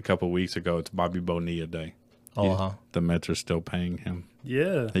couple of weeks ago. It's Bobby Bonilla Day. The Mets are still paying him.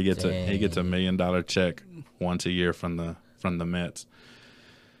 Yeah, he gets $1 million check once a year from the Mets.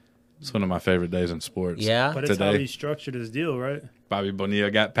 It's one of my favorite days in sports. Yeah, but it's how he structured his deal, right? Bobby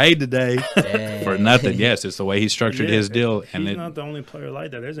Bonilla got paid today for nothing. Yes, it's the way he structured his deal. And he's not the only player like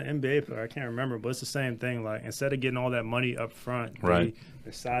that. There's an NBA player, I can't remember, but it's the same thing. Like instead of getting all that money up front, they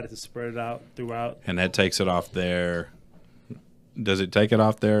decided to spread it out throughout. And that takes it off their. Does it take it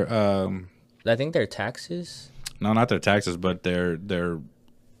off their? I think their taxes. No, not their taxes, but their.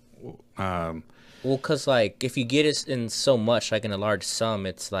 Well, because like if you get it in so much, like in a large sum,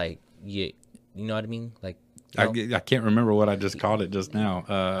 it's like you know what I mean, like. I can't remember what I just called it just now.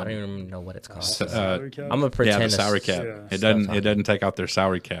 I don't even know what it's called. I'm a pretend. Yeah, the salary cap. Yeah. It doesn't take out their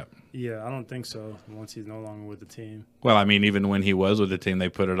salary cap. Yeah, I don't think so. Once he's no longer with the team. Well, I mean, even when he was with the team, they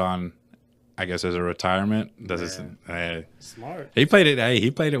put it on, I guess, as a retirement. Smart. He played it. Hey, he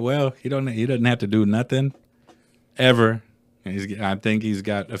played it well. He doesn't have to do nothing, ever. I think he's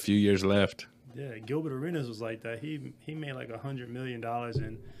got a few years left. Yeah, Gilbert Arenas was like that. He made like $100 million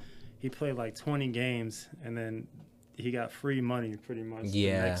and. He played like 20 games, and then he got free money pretty much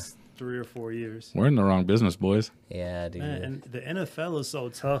the next 3 or 4 years. We're in the wrong business, boys. Yeah, dude. Man, and the NFL is so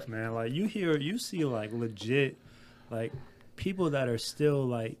tough, man. Like, you see, like, legit, like, people that are still,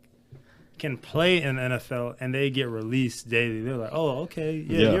 like, can play in the NFL, and they get released daily. They're like, oh, okay,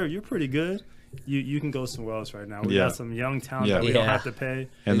 you're pretty good. You can go somewhere else right now. We got some young talent that we don't have to pay.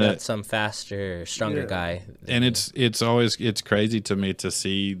 And we got some faster, stronger guy. And it's crazy to me to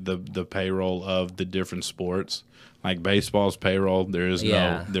see the payroll of the different sports. Like baseball's payroll, there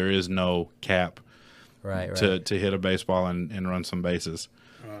is no cap to hit a baseball and run some bases.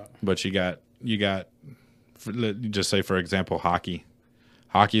 But you got just say for example hockey.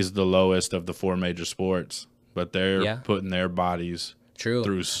 Hockey is the lowest of the 4 major sports, but they're putting their bodies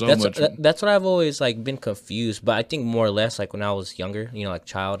through so much. That's what I've always like been confused, but I think more or less like when I was younger, like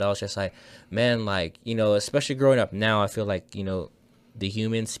child, I was just like, man, like, especially growing up now, I feel like, the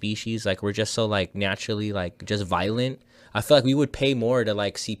human species, like we're just so like naturally like just violent. I feel like we would pay more to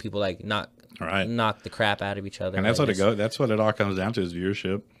like see people like knock the crap out of each other. And that's that's what it all comes down to is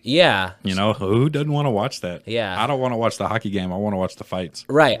viewership. Yeah. Who doesn't want to watch that? Yeah. I don't want to watch the hockey game. I want to watch the fights.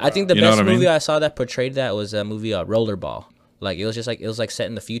 Right. I think the best movie I saw that portrayed that was a movie Rollerball. Like it was set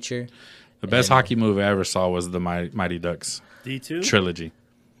in the future. The best hockey movie I ever saw was the Mighty Ducks D2 trilogy.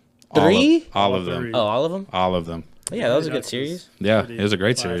 3? All of them. Oh, all of them? All of them. Yeah, that was a good series. Yeah, it was a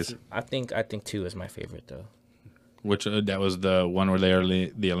great series. I think 2 is my favorite though. Which that was the one where they are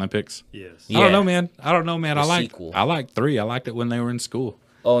the Olympics. Yes. I don't know, man. I liked 3. I liked it when they were in school.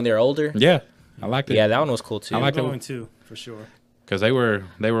 Oh, and they're older. Yeah, I liked it. Yeah, that one was cool too. I liked it too, for sure. Because they were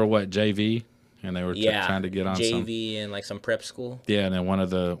what JV. And they were trying to get on JV and like some prep school. Yeah, and then one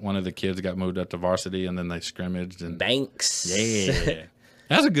of the kids got moved up to varsity, and then they scrimmaged and Banks. Yeah,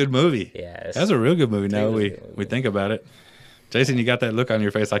 that's a good movie. Yeah, that's a real good movie. Now we think about it. Jason, you got that look on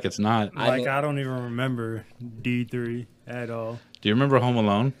your face like it's not. I don't even remember D3 at all. Do you remember Home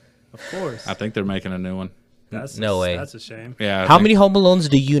Alone? Of course. I think they're making a new one. No way. That's a shame. Yeah. How many Home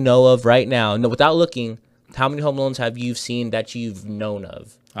Alones do you know of right now? No, without looking. How many Home Alones have you seen that you've known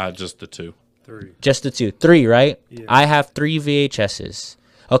of? Just the 2. 3. Just the 2. 3, right? Yeah. I have 3 VHSs.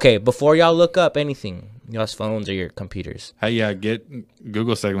 Okay, before y'all look up anything, y'all's phones or your computers. Hey, get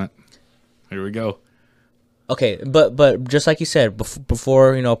Google segment. Here we go. Okay, but just like you said,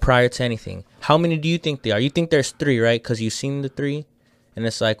 before, prior to anything, how many do you think there are? You think there's 3, right? Because you've seen the 3? And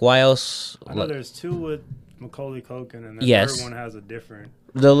it's like, why else? I know there's 2 with Macaulay Culkin, and the Yes. third one has a different.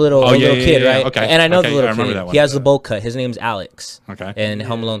 The little kid, right? Okay. And I know the little I remember kid. that one. He has the bowl cut. His name's Alex. Okay. And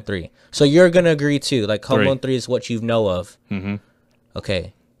Home Alone 3. So you're gonna agree too. Like Home 3. Alone 3 is what you know of. Mm-hmm.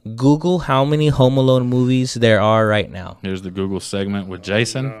 Okay. Google how many Home Alone movies there are right now. Here's the Google segment with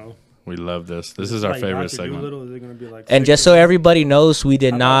Jason. No. We love this. This is our favorite segment. Is it gonna be like And just so everybody knows, we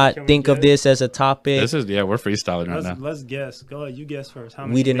did not can we think of guess? this as a topic. This is we're freestyling right now. Let's guess. Go ahead, you guess first. How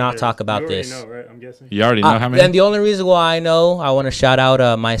many We did you not think talk there is? about You already this. know, right? I'm guessing. You already know how many? And the only reason why I know, I want to shout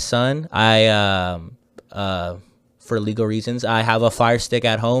out my son. For legal reasons, I have a Fire Stick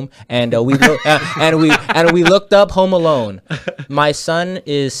at home, and we looked up Home Alone. My son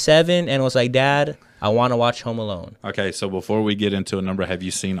is 7 and was like, "Dad, I want to watch Home Alone." Okay, so before we get into a number, have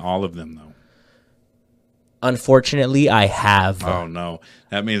you seen all of them though? Unfortunately, I have. Oh no,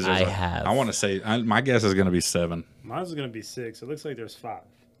 that means I have. I want to say my guess is going to be 7. Mine's gonna be 6. It looks like there's 5.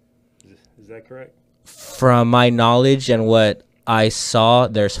 Is that correct? From my knowledge and what I saw,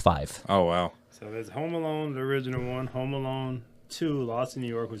 there's 5. Oh wow. So there's Home Alone, the original one. Home Alone 2, Lost in New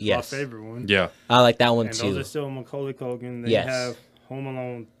York, which is Yes. my favorite one. Yeah. I like that one And too. those are still Macaulay Culkin. They Yes. have Home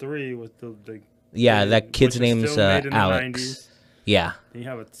Alone 3 with the Yeah, that kid's which is name's still made in the Alex. 90s. Yeah. Then you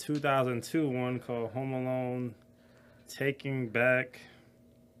have a 2002 one called Home Alone Taking Back.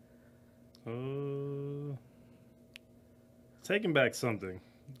 Taking Back something.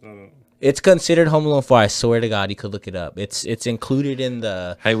 It's considered Home Alone 4. I swear to God, you could look it up. It's included in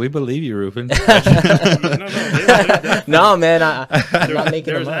the. Hey, we believe you, Ruben. No, man, I'm not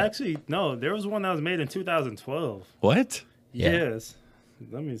making There's them up. actually there was one that was made in 2012. What? Yeah. Yes.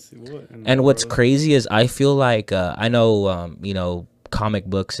 Let me see what. And what's crazy is I feel like I know comic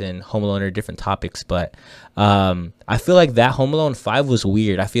books and Home Alone are different topics, but I feel like that Home Alone 5 was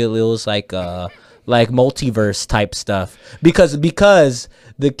weird. I feel it was like multiverse type stuff because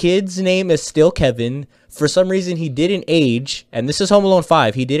the kid's name is still Kevin. For some reason he didn't age, and this is Home Alone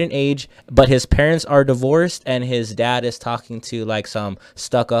 5. He didn't age, but his parents are divorced and his dad is talking to like some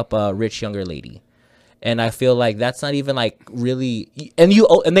stuck up rich younger lady. And I feel like that's not even like really, and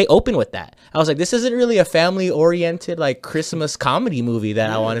they open with that. I was like, this isn't really a family oriented like Christmas comedy movie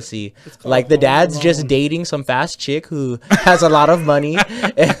that I want to see. Like the dad's just dating some fast chick who has a lot of money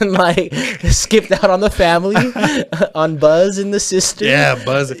and like skipped out on the family on Buzz and the sister. Yeah,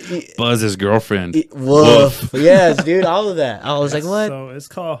 Buzz's girlfriend. Woof. Yes, dude, all of that. I was like, what? So it's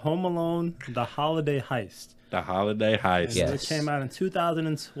called Home Alone: The Holiday Heist. The Holiday Heist. Yeah. It came out in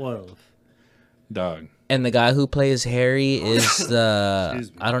 2012. Dog. And the guy who plays Harry is Excuse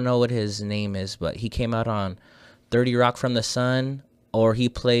me. I don't know what his name is, but he came out on 30 Rock from the Sun, or he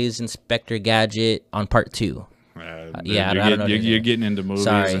plays Inspector Gadget on Part 2. Yeah, I don't know. You're getting into movies.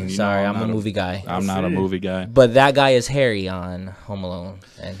 Sorry, and, I'm a movie guy. I'm not a movie guy. But that guy is Harry on Home Alone,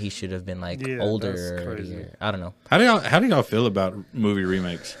 and he should have been like Yeah, older. that's crazy. Or, I don't know. How do y'all feel about movie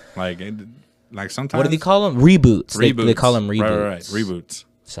remakes? Like sometimes. What do they call them? Reboots. Reboots. They call them reboots. Right. Reboots.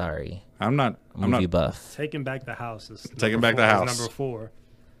 Sorry. I'm not Buff. Taking Back the House is Taking number Back the 4, House. Number 4.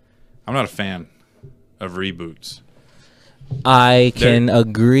 I'm not a fan of reboots. I can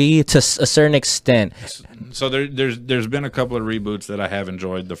agree to a certain extent. So there's been a couple of reboots that I have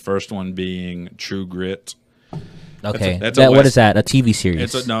enjoyed. The first one being True Grit. Okay, what is that? A TV series?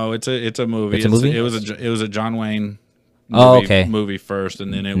 It's a movie. It's a movie? It was a John Wayne movie first,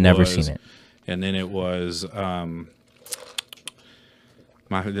 and then Never seen it. And then it was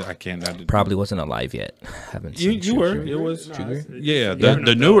I can't. Probably wasn't alive yet. Haven't seen. You were. It was.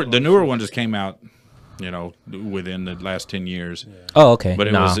 The newer one just came out. Within the last 10 years. Yeah. Oh, okay.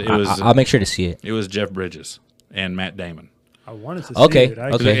 But I'll make sure to see it. It was Jeff Bridges and Matt Damon. I wanted to see it.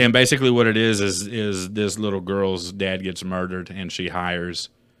 Okay. And basically what it is this little girl's dad gets murdered and she hires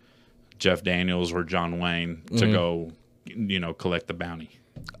Jeff Daniels or John Wayne to go, collect the bounty.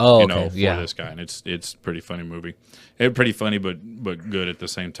 Oh, for this guy. And it's pretty funny movie. It's pretty funny but good at the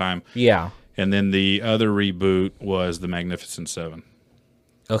same time. Yeah. And then the other reboot was The Magnificent Seven.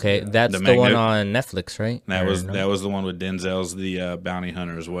 Okay, that's the one on Netflix, right? That was the one with Denzel's the bounty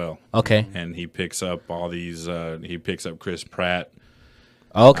hunter as well. Okay. And he picks up all these. He picks up Chris Pratt.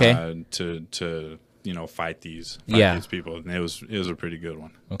 Okay. To fight these people, and it was a pretty good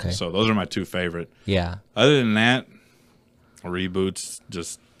one. Okay. So those are my two favorite. Yeah. Other than that, reboots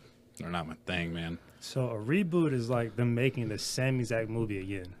they're not my thing, man. So a reboot is like them making the same exact movie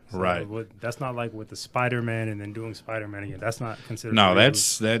again. So Right. That's not like with the Spider-Man and then doing Spider-Man again. That's not considered. No, a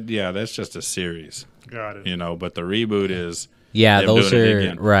reboot. that's just a series. Got it. But the reboot is Yeah, those doing it are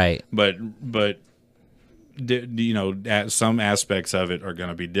again. right. But some aspects of it are going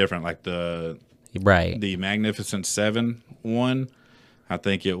to be different. Like the Magnificent Seven one, I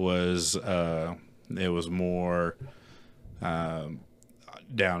think it was It was more down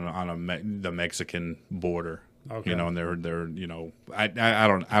on the Mexican border. Okay. You know, and they're you know, I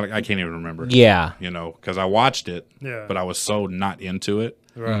can't even remember. Yeah. You know, because I watched it, but I was so not into it.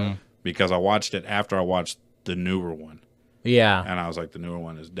 Right. Because I watched it after I watched the newer one. Yeah. And I was like, the newer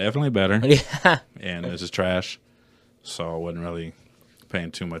one is definitely better. Yeah. And this is trash. So I wasn't really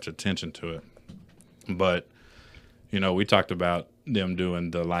paying too much attention to it. But, you know, we talked about them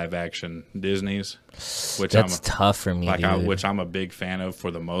doing the live action Disneys, which that's tough for me, which I'm a big fan of for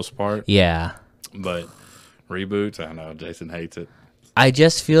the most part. Yeah. But reboots, I know Jason hates it. I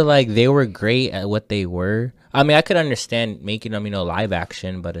just feel like they were great at what they were. I mean, I could understand making them, you know, live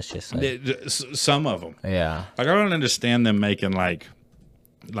action, but it's just like some of them. Yeah. Like I don't understand them making like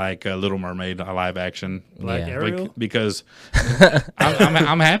a Little Mermaid, a live action. Black Ariel? Because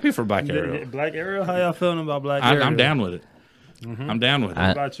I'm happy for Black Ariel. Black Ariel? How y'all feeling about Black Ariel? I'm down with it. I'm down with it.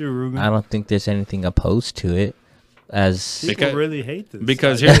 What about you, Ruben? I don't think there's anything opposed to it. People really hate this.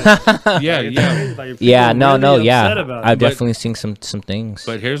 Because like, I've definitely seen some things.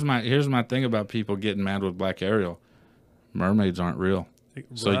 But here's my thing about people getting mad with Black Ariel. Mermaids aren't real.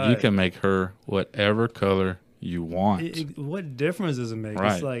 So you can make her whatever color you want. What difference does it make?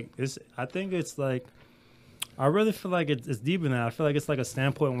 Right. I think it's like, I really feel like it's deeper than that. I feel like it's like a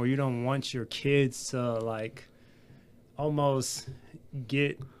standpoint where you don't want your kids to like almost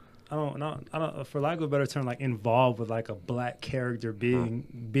get, I don't, for lack of a better term, like involved with like a black character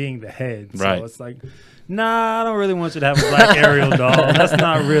being the head. So right. It's like, nah, I don't really want you to have a Black Ariel doll. That's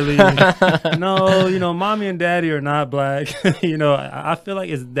not really, no, you know, mommy and daddy are not black. You know, I feel like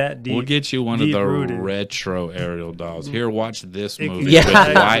it's that deep. We'll get you one of the rooted. retro Ariel dolls. Here, watch this movie.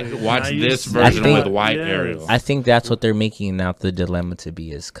 Watch this version with white Ariel. I think that's what they're making out the dilemma to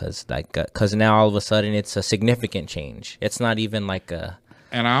be, is because now all of a sudden it's a significant change. It's not even like a.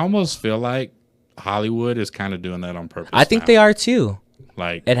 And I almost feel like Hollywood is kind of doing that on purpose. I think they are too.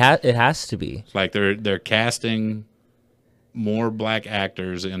 Like it has to be. Like they're casting more black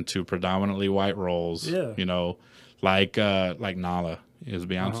actors into predominantly white roles. Yeah. You know, like Nala is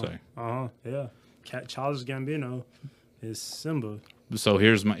Beyonce. Yeah. Childish Gambino is Simba. So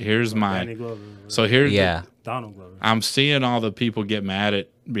here's my Danny Glover, so here's Donald Glover. I'm seeing all the people get mad at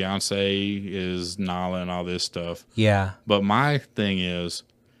Beyonce is Nala and all this stuff. Yeah. But my thing is,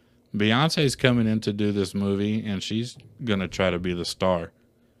 Beyonce's coming in to do this movie, and she's gonna try to be the star.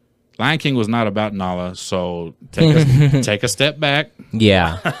 Lion King was not about Nala, so take a step back.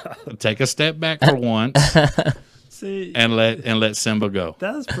 Yeah. Take a step back for once. See, and let Simba go.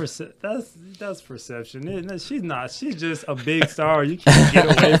 That's perception. She's not. She's just a big star. You can't get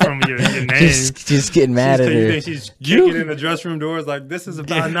away from your name. Just getting mad at her. You think she's kicking in the dressing room doors like, this is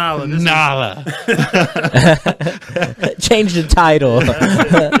about Nala. Nala. Change the title.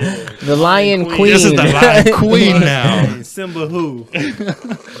 The Lion Queen. This is the Lion Queen now. Simba who?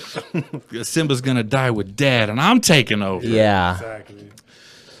 Simba's gonna die with Dad, and I'm taking over. Yeah. Exactly.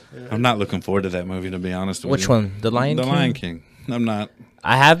 Yeah. I'm not looking forward to that movie, to be honest with you. Which one? The Lion King? The Lion King. I'm not.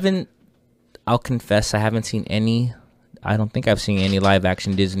 I'll confess, I haven't seen any. I don't think I've seen any live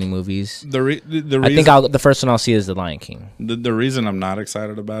action Disney movies. The reason, I think the first one I'll see is The Lion King. The reason I'm not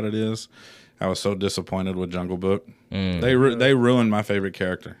excited about it is I was so disappointed with Jungle Book. They ruined my favorite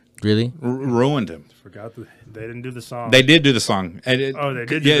character. Really? Ruined him. They didn't do the song. They did do the song. They did do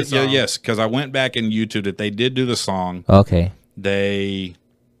the song. Yes, because I went back and YouTubed it. They did do the song. Okay.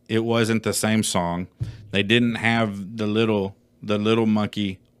 It wasn't the same song. They didn't have the little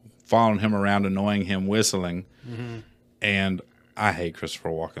monkey following him around, annoying him, whistling. Mm-hmm. And I hate Christopher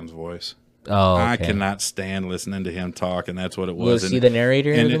Walken's voice. Oh, okay. I cannot stand listening to him talk, and that's what it was. Was he the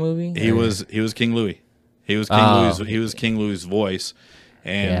narrator in the movie? He was King Louis. He was King Louis. He was King Louis' voice,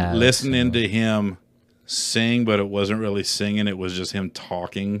 and listening to him sing, but it wasn't really singing. It was just him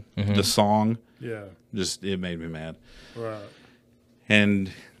talking the song. Yeah, it made me mad. Right.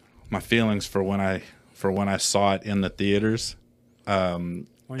 And my feelings for when I saw it in the theaters. On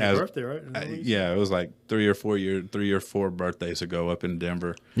your birthday, right? Yeah, it was like 3 or 4 birthdays ago up in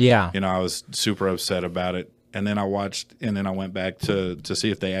Denver. Yeah. You know, I was super upset about it. And then I went back to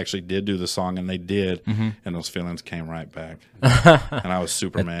see if they actually did do the song, and they did. Mm-hmm. And those feelings came right back. And I was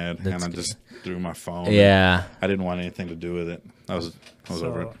super mad, and I just threw my phone. Yeah. I didn't want anything to do with it. I was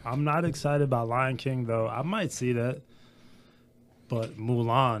over it. I'm not excited about Lion King, though. I might see that. But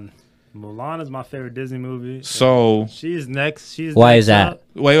Mulan Mulan is my favorite Disney movie. So she's next. Why is that? Up.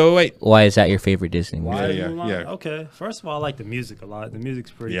 Wait. Why is that your favorite Disney movie? Why is Mulan? Yeah. Okay. First of all, I like the music a lot. The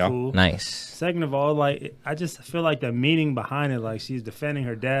music's pretty cool. Nice. Second of all, like I just feel like the meaning behind it. Like she's defending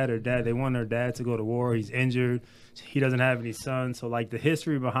her dad. They want her dad to go to war. He's injured. He doesn't have any sons. So like the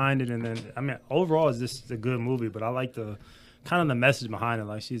history behind it, and then I mean overall, it's just a good movie. But I like the kind of the message behind it.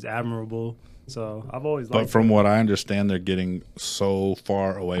 Like she's admirable. So I've always liked. But from what I understand, they're getting so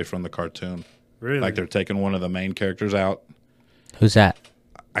far away from the cartoon. Really? Like they're taking one of the main characters out. Who's that?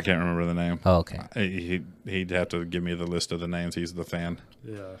 I can't remember the name. Oh, okay. He'd have to give me the list of the names. He's the fan.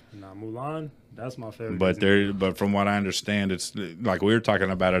 Yeah. Nah, Mulan, that's my favorite. But from what I understand, it's like we were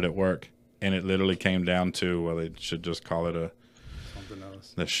talking about it at work, and it literally came down to, well, they should just call it something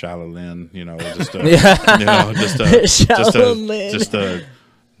else. The Shaolin, just a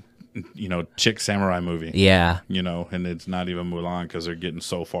chick samurai movie. Yeah. And it's not even Mulan because they're getting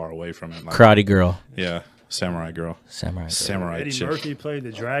so far away from it. Like, Karate Girl. Yeah. Samurai Girl. Samurai Eddie chick. Murphy played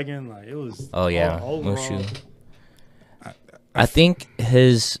the dragon. Like it was. Oh yeah. Overall. Mushu. I think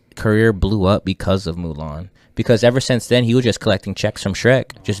his career blew up because of Mulan. Because ever since then, he was just collecting checks from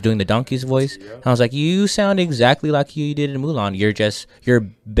Shrek, just doing the donkey's voice. Yeah. And I was like, you sound exactly like you did in Mulan. You're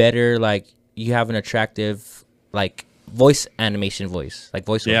better. Like you have an attractive voice animation voice, like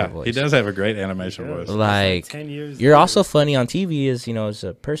voiceover voice. He does have a great animation voice. Like 10 years you're also funny on TV as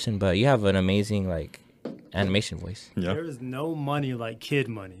a person, but you have an amazing animation voice. Yeah. There is no money like kid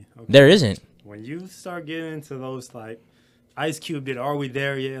money. Okay? There isn't. When you start getting into those Ice Cube did Are We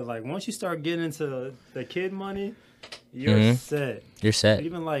There Yet? Like once you start getting into the kid money, you're set. You're set.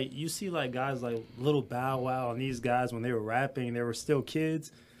 Even you see guys like Little Bow Wow and these guys when they were rapping, they were still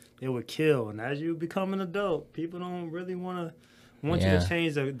kids. They would kill, and as you become an adult, people don't really want you to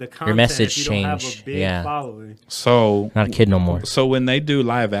change the content. Your message if you don't have a big following. So not a kid no more. So when they do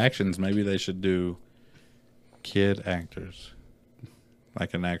live actions, maybe they should do kid actors,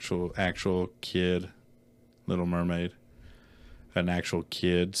 like an actual kid, Little Mermaid, an actual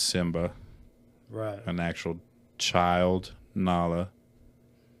kid, Simba, right? An actual child, Nala.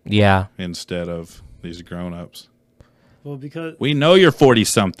 Yeah. Instead of these grown-ups. Well, because we know you're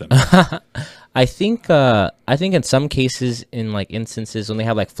 40-something. I think in some cases, in instances when they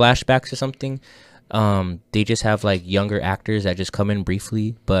have flashbacks or something, they just have younger actors that just come in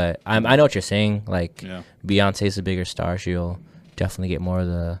briefly. But I know what you're saying. Beyonce's a bigger star; she'll definitely get more of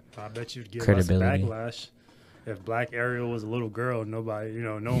the I bet you'd get credibility. Less backlash. If Black Ariel was a little girl, nobody,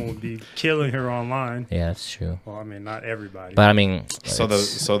 no one would be killing her online. Yeah, that's true. Well, I mean, not everybody. But I mean, so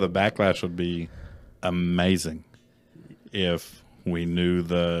the backlash would be amazing. If we knew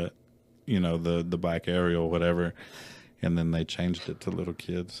the Black Ariel, whatever, and then they changed it to little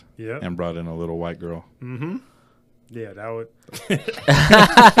kids, and brought in a little white girl. Mm-hmm. Yeah, that would.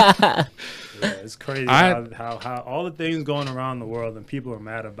 It's crazy how all the things going around the world and people are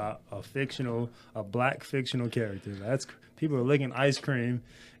mad about a black fictional character. People are licking ice cream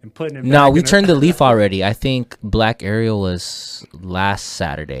and putting it. No, we turned the leaf already. I think Black Ariel was last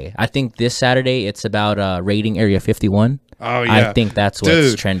Saturday. I think this Saturday it's about raiding Area 51. Oh yeah, I think that's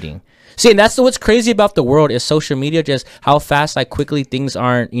what's trending. See, and that's what's crazy about the world is social media, just how fast, quickly things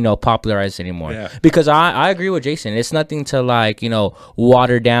aren't, popularized anymore. Yeah. Because I agree with Jason. It's nothing to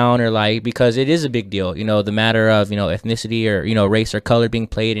water down or because it is a big deal. The matter of, ethnicity or, race or color being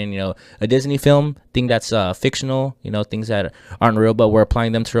played in, a Disney film, thing that's fictional, things that aren't real, but we're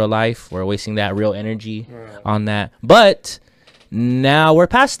applying them to real life. We're wasting that real energy on that. But now we're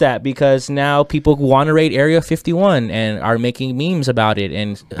past that because now people want to raid Area 51 and are making memes about it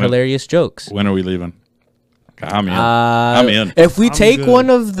and hilarious jokes. When are we leaving? I'm in. I'm in. If we take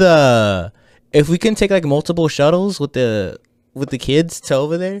if we can take multiple shuttles with the kids to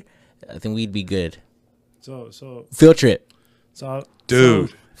over there, I think we'd be good. So field trip.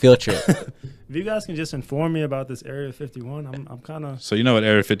 Field trip. If you guys can just inform me about this Area 51, I'm kind of. So you know what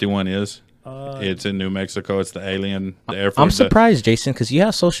Area 51 is? It's in New Mexico. It's the Air Force. I'm surprised, Jason, because you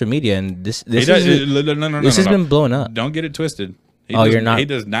have social media and this has been blowing up. Don't get it twisted. You're not. He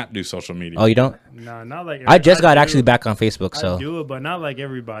does not do social media. Oh, you don't? No, not like. I just got actually back on Facebook, so. I do it, but not like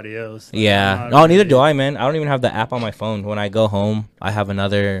everybody else. Yeah. Oh, neither do I, man. I don't even have the app on my phone. When I go home, I have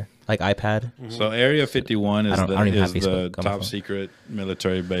another iPad. Mm-hmm. So Area 51 is the top secret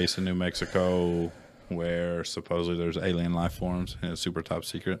military base in New Mexico, where supposedly there's alien life forms, and it's super top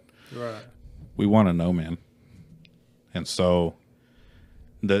secret. Right. We want to know, man. And so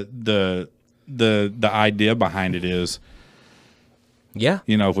the idea behind it is,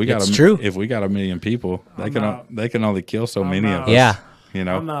 if we got if we got 1 million people, they can only kill so many of us. Yeah. You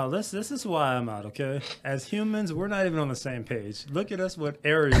know, I'm out. This is why I'm out. Okay, as humans, we're not even on the same page. Look at us with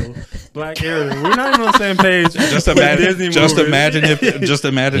Ariel, Black Ariel. We're not even on the same page. Just imagine. Just imagine if. Just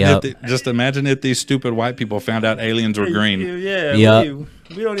imagine if. Just imagine if these stupid white people found out aliens were green. Yeah. Yep.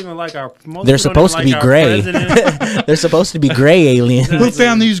 We don't even like our. They're supposed to be gray. They're supposed to be gray aliens. Who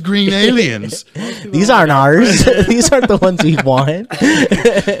found these green aliens? These aren't ours. These aren't the ones we want.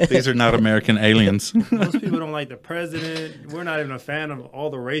 These are not American aliens. Most people don't like the president. We're not even a fan of all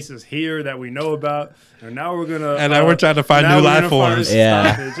the races here that we know about. And now we're gonna. And now we're trying to find new life forms.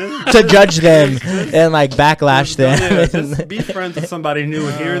 Yeah. To judge them and like backlash them. Yeah, just be friends with somebody new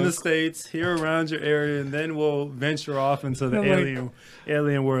here in the States, here around your area, and then we'll venture off into the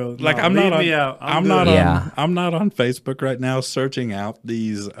alien world. Like, no, I'm not on, me out. I'm not on Facebook right now searching out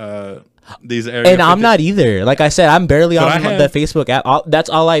these areas. And I'm not either. Like I said, I'm barely on the Facebook app. That's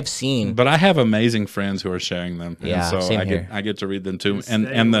all I've seen. But I have amazing friends who are sharing them. Yeah, and so same here. I get to read them too.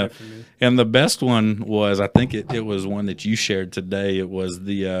 And the best one was, I think it was one that you shared today. It was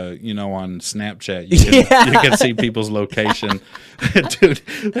the on Snapchat you can see people's location. Dude,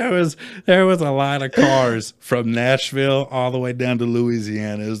 there was a line of cars from Nashville all the way down to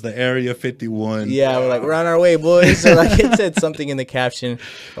Louisiana. It was the Area 51. Yeah, we're like, we're on our way, boys. So like it said something in the caption.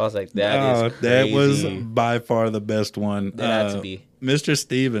 I was like, that was by far the best one. That had to be. Mr.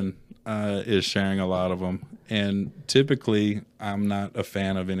 Steven is sharing a lot of them. And typically, I'm not a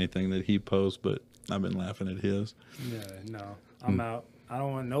fan of anything that he posts, but I've been laughing at his. Yeah, no, I'm out. I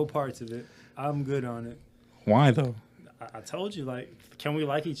don't want no parts of it. I'm good on it. Why, though? I told you, like, can we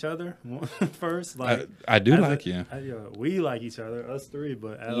like each other first? Like, I do like you. We like each other, us three,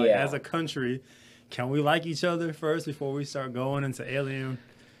 but as a country, can we like each other first before we start going into alien?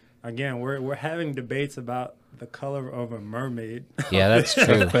 Again, we're having debates about the color of a mermaid. Yeah, that's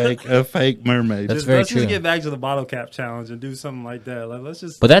true. a fake mermaid. That's very true. Let's just get back to the bottle cap challenge and do something like that. Like, let's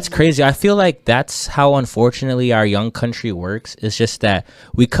just. But that's crazy. I feel like that's how, unfortunately, our young country works. It's just that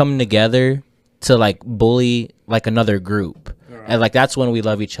we come together to like bully like another group. And like that's when we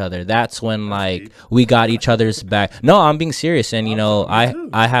love each other. That's when like we got each other's back. No, I'm being serious. And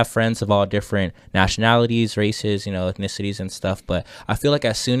I have friends of all different nationalities, races, ethnicities and stuff. But I feel like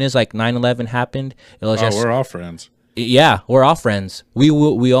as soon as like 9/11 happened, it was just we're all friends. Yeah, we're all friends.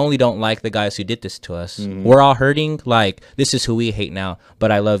 We only don't like the guys who did this to us. Mm-hmm. We're all hurting. Like this is who we hate now.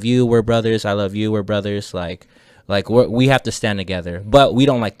 But I love you. We're brothers. I love you. We're brothers. Like we have to stand together. But we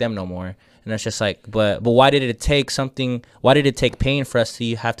don't like them no more. And it's just like, but why did it take pain for us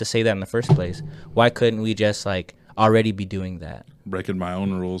to have to say that in the first place? Why couldn't we just like already be doing that? Breaking my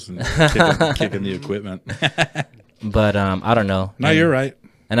own rules and kicking the equipment. But I don't know. No, you're right.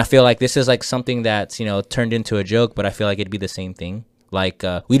 And I feel like this is like something that's, turned into a joke, but I feel like it'd be the same thing. Like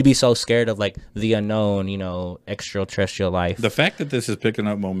we'd be so scared of like the unknown, extraterrestrial life. The fact that this is picking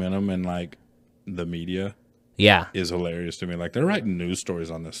up momentum in like the media. Yeah, is hilarious to me. Like they're writing news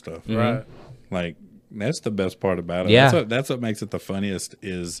stories on this stuff, mm-hmm. Right? Like that's the best part about it. Yeah, that's what makes it the funniest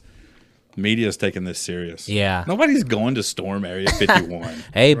is media's taking this serious. Yeah, nobody's going to storm Area 51.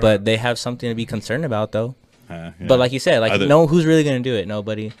 Hey, right. But they have something to be concerned about, though. Yeah. But like you said, like who's really gonna do it?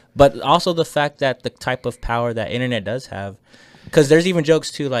 Nobody. But also the fact that the type of power that internet does have, because there's even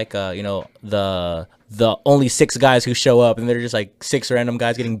jokes too, like the only 6 guys who show up and they're just like 6 random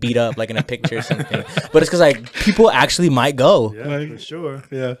guys getting beat up like in a picture or something. But it's because like people actually might go. Yeah, for sure.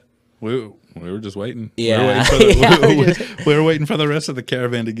 Yeah. We were just waiting. Yeah. We were waiting for the rest of the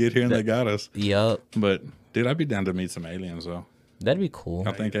caravan to get here and they got us. Yup. But dude, I'd be down to meet some aliens though. That'd be cool.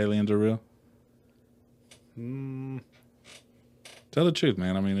 I think aliens are real. Tell the truth,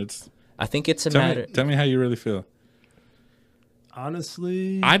 man. I mean, I think it's a matter. Tell me how you really feel.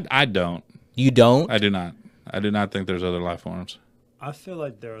 Honestly, I don't. You don't? I do not. I do not think there's other life forms. I feel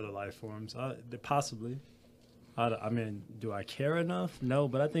like there are other life forms. Possibly. I mean, do I care enough? No,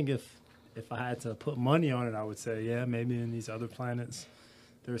 but I think if I had to put money on it, I would say, yeah, maybe in these other planets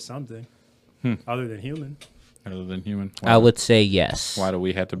there's something other than human. Other than human? I would say yes. Why do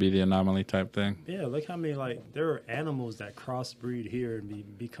we have to be the anomaly type thing? Yeah, look how many, like, there are animals that crossbreed here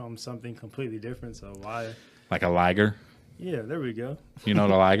and become something completely different, so why? Like a liger? Yeah, there we go. You know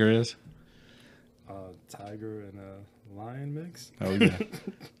what a liger is? Tiger and a lion mix. Oh, yeah.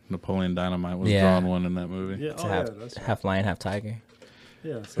 Napoleon Dynamite was drawing one in that movie. Yeah, that's half lion, half tiger.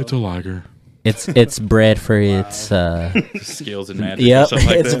 Yeah, so. It's a liger. It's bred for its skills and magic. Yep, like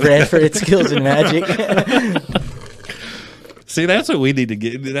it's bred for its skills and magic. See, that's what we need to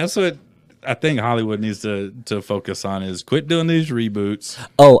get. That's what I think Hollywood needs to focus on is quit doing these reboots.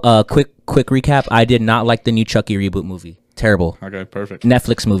 Oh, quick recap. I did not like the new Chucky reboot movie. Terrible. Okay, perfect.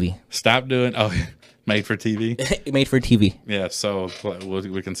 Netflix movie. Stop doing. Oh, Made for TV? Made for TV. Yeah, so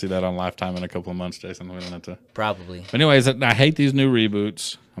we can see that on Lifetime in a couple of months, Jason. We don't have to. Probably. But anyways, I hate these new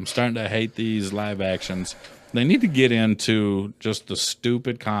reboots. I'm starting to hate these live actions. They need to get into just the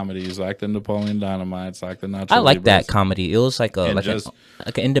stupid comedies like the Napoleon Dynamites, like the Nacho I like Libres. that comedy. It was like an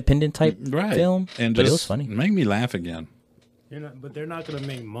independent type film, and but just it was funny. Make me laugh again. But they're not gonna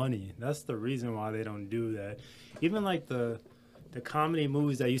make money. That's the reason why they don't do that. Even like the comedy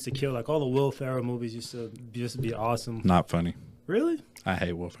movies that used to kill, like all the Will Ferrell movies used to just be awesome. Not funny. Really? I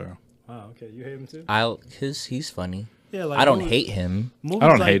hate Will Ferrell. Wow. Okay, you hate him too. He's funny. Yeah, like I don't hate him.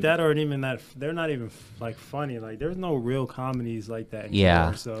 Movies like that aren't even that. They're not even like funny. Like there's no real comedies like that anymore.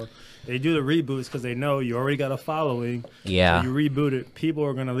 Yeah. So they do the reboots because they know you already got a following. Yeah. So you reboot it. People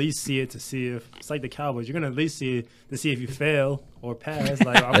are gonna at least see it to see if it's like the Cowboys. You're gonna at least see it to see if you fail or pass.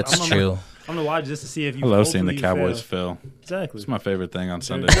 Like That's true. I'm gonna watch just to see if you. I love seeing the Cowboys fail. Exactly. It's my favorite thing on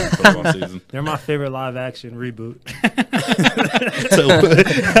Sunday football season. They're my favorite live action reboot.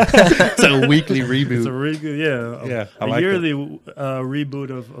 It's a weekly reboot. It's a really good, I a like yearly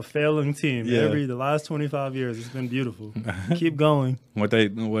reboot of a failing team. Yeah. The last 25 years, it's been beautiful. Keep going. What I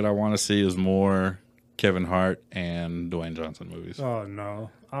want to see is more Kevin Hart and Dwayne Johnson movies. Oh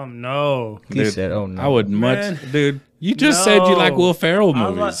no, no. He said, "Oh no." I would Man. dude. You just said you like Will Ferrell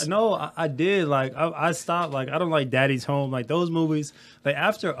movies. I did. Like I stopped. Like I don't like Daddy's Home. Like those movies. Like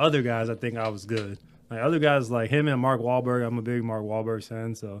after Other Guys, I think I was good. Like Other Guys, like him and Mark Wahlberg. I'm a big Mark Wahlberg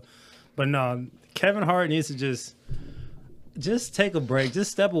fan. So, but no, Kevin Hart needs to just take a break.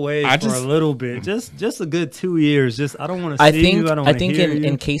 Just step away for a little bit. Just a good 2 years. I don't want to see you. I don't want to hear you.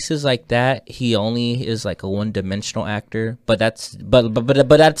 in cases like that, he only is like a one-dimensional actor. But that's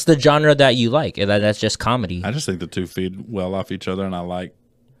the genre that you like. That's just comedy. I just think the two feed well off each other, and I like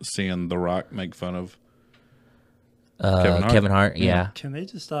seeing The Rock make fun of Kevin Hart. Yeah. Can they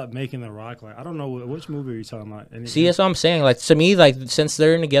just stop making The Rock? Like I don't know which movie are you talking about. See, that's what I'm saying. Like to me, like since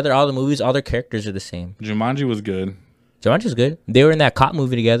they're together, all the movies, all their characters are the same. Jumanji was good. Jumanji's good. They were in that cop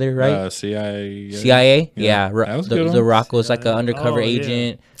movie together, right? CIA. Yeah. That was good. The Rock was like an undercover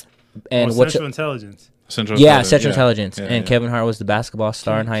agent. And Central Intelligence. Central Intelligence. And Kevin Hart was the basketball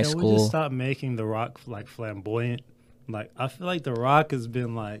star in high school. Can we just stop making The Rock like flamboyant? Like I feel like The Rock has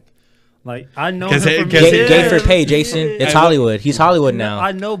been like I know him from gay for pay, Jason. It's Hollywood. He's Hollywood now.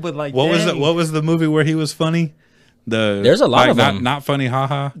 I know, but like what was the movie where he was funny? There's a lot of them. Not funny,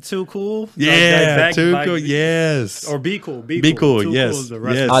 haha. Too Cool. Yeah, Too Cool. Yes. Or Be Cool. Be Cool. Yes.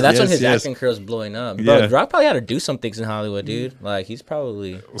 Oh, that's when his acting career's blowing up. Bro, Rock probably had to do some things in Hollywood, dude. Like he's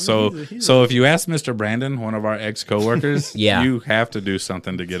probably. So if you ask Mr. Brandon, one of our ex-coworkers, yeah, you have to do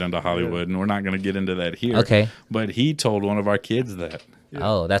something to get into Hollywood, and we're not going to get into that here. Okay. But he told one of our kids that.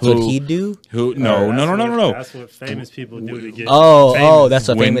 Oh, that's what he'd do? No. That's what famous people do to get famous. That's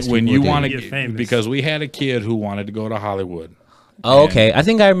what famous people do. When you want to get famous. Because we had a kid who wanted to go to Hollywood. Oh, okay. I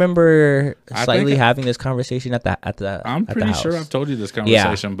think I remember slightly having this conversation at the I'm pretty house. sure I've told you this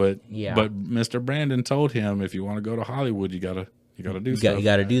conversation, but yeah. But Mr. Brandon told him if you want to go to Hollywood, you gotta do stuff. You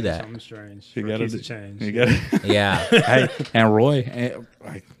gotta do that. Something strange. You gotta change. You gotta. Yeah. Hey, and Roy,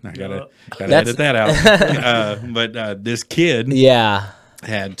 I gotta edit that out. But this kid,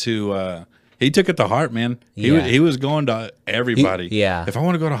 had to. He took it to heart, man. He was going to everybody. If I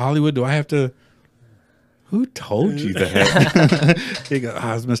want to go to Hollywood, do I have to? Who told you that? He goes,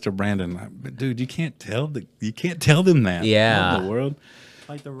 it's Mr. Brandon. Dude, you can't tell them that. Yeah. What in the world?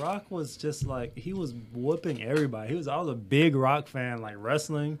 Like The Rock was just like he was whooping everybody. I was a big Rock fan, like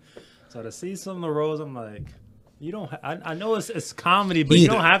wrestling. So to see some of the roles, I'm like, you don't. I know it's comedy, but you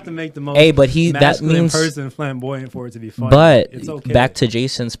don't have to make the most. Hey, but that means person flamboyant for it to be funny. But it's okay. Back to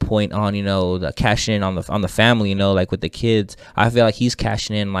Jason's point on the cashing in on the family, like with the kids. I feel like he's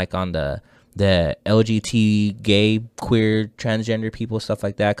cashing in like on the LGBT, gay, queer, transgender people, stuff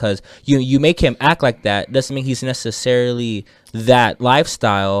like that. Because you make him act like that doesn't mean he's necessarily that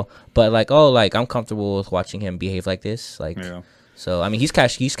lifestyle. But I'm comfortable with watching him behave like this. So I mean, he's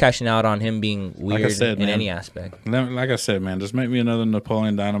cashing out on him being weird in any aspect. Like I said, man, just make me another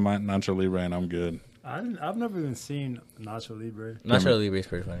Napoleon Dynamite, Nacho Libre, and I'm good. I've never even seen Nacho Libre. Nacho Libre is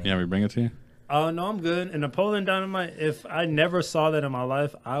pretty funny. Yeah, we bring it to you. Oh, no, I'm good. And Napoleon Dynamite, if I never saw that in my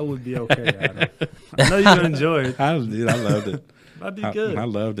life, I would be okay, Adam. I know you'd enjoy it. I loved it. That'd be good. I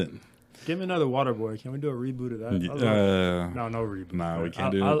loved it. Give me another Waterboy. Can we do a reboot of that? No reboot. No, we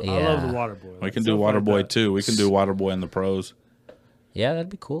can't do I love the Waterboy. We can do Waterboy too. We can do Waterboy in the pros. Yeah, that'd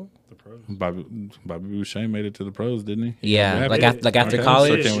be cool. Bobby Boucher made it to the pros, didn't he? Yeah, like after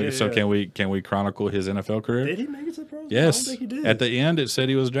college. Can we chronicle his NFL career? Did he make it to the pros? Yes. I don't think he did. At the end, it said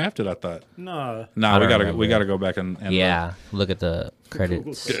he was drafted. I thought. No. We gotta go back and look at the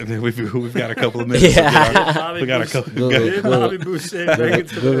credits. we've got a couple of minutes. Yeah. We got a couple. Did Bobby Boucher make it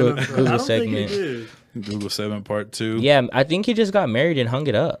to the NFL? Google I don't segment. think he did. Google 7 Part 2. Yeah, I think he just got married and hung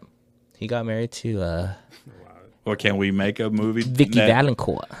it up. He got married to Or can we make a movie? Vicky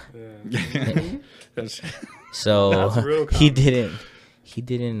Valancourt. So he didn't.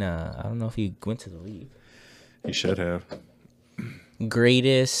 I don't know if he went to the league. He should have.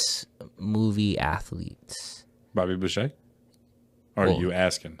 Greatest movie athletes. Bobby Boucher? Or are you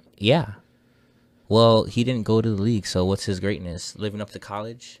asking? Yeah. Well, he didn't go to the league, so what's his greatness? Living up to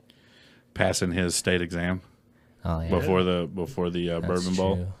college? Passing his state exam. Oh yeah. Before the Bourbon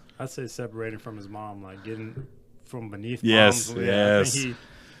Bowl. True. I'd say separating from his mom, like getting from beneath. Yes, mom's. yes. I think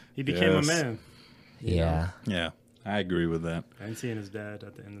he became a man. Yeah. Yeah, I agree with that. And seeing his dad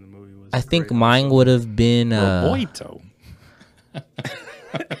at the end of the movie was. I think mine would have been. Roboito.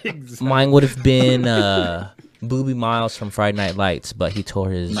 Exactly. Mine would have been Booby Miles from Friday Night Lights, but he tore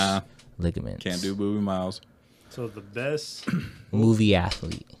his ligaments. Can't do Booby Miles. So the best movie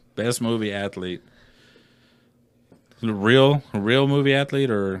athlete. Best movie athlete. A real movie athlete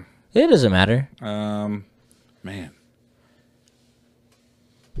or It doesn't matter. Man.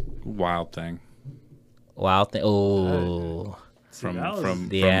 Wild Thing. Wild Thing. Oh. From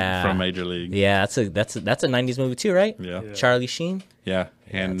Major League. Yeah, that's a 90s movie too, right? Yeah. Charlie Sheen. Yeah.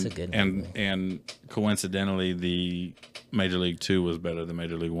 And that's a good movie. and coincidentally the Major League 2 was better than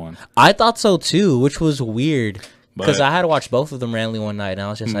Major League 1. I thought so too, which was weird. Because But- I had to watch both of them randomly one night, and I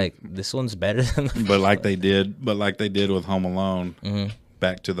was just like, "This one's better than." But like they did with Home Alone,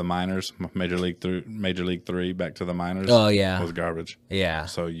 Back to the Minors, Major League 3, Back to the Minors. Oh yeah, was garbage. yeah.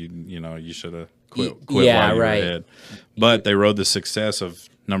 So you should have quit yeah, while you were right. ahead. But they rode the success of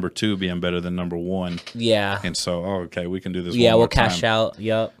number 2 being better than number 1, Yeah. and so okay, we can do this. Yeah, one we'll more cash time. out.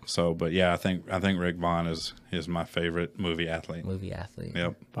 Yup. So, but yeah, I think Rick Vaughn is my favorite movie athlete. Movie athlete.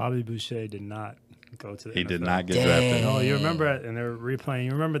 Yep, Bobby Boucher did not go to the he NFL. did not get Dang. drafted. No, you remember, and they're replaying.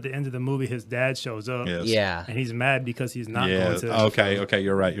 You remember at the end of the movie, his dad shows up. Yes. Yeah. And he's mad because he's not Yeah. going to. The Okay.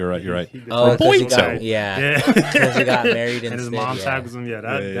 You're right. He Oh, 'cause he Roboito. got, yeah. Because he got married and his instead, mom yeah. tackles him. Yeah,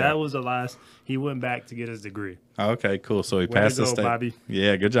 Yeah. that was the last. He went back to get his degree. Okay, cool. So he Way passed to the go, state. Bobby.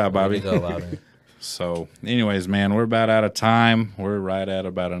 Yeah, good job, Way Bobby. to go, Bobby. So, anyways, man, we're about out of time. We're right at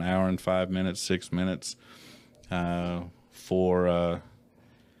about an hour and 5 minutes, 6 minutes for a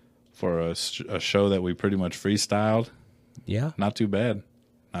show that we pretty much freestyled. Yeah. Not too bad,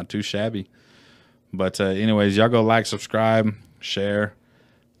 not too shabby. But anyways, y'all go like, subscribe, share.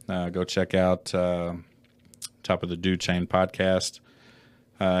 Go check out Top of the Dude Chain podcast.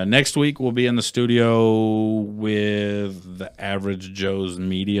 Next week we'll be in the studio with the Average Joe's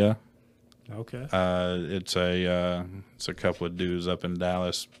Media. Okay. It's a couple of dudes up in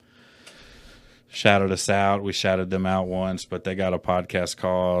Dallas. Shouted us out. We shouted them out once, but they got a podcast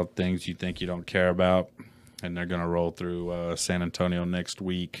called Things You Think You Don't Care About, and they're going to roll through San Antonio next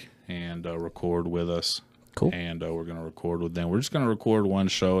week and record with us. Cool. And we're going to record with them. We're just going to record one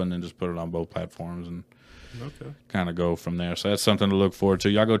show and then just put it on both platforms and kind of go from there. So that's something to look forward to.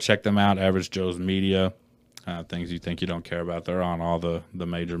 Y'all go check them out, Average Joe's Media. Things You Think You Don't Care About. They're on all the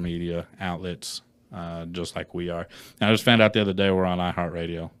major media outlets, just like we are. And I just found out the other day we're on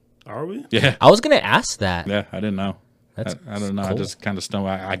iHeartRadio. Are we? Yeah. I was gonna ask that. Yeah, I didn't know. That's I don't know. I cool. just kind of stumbled.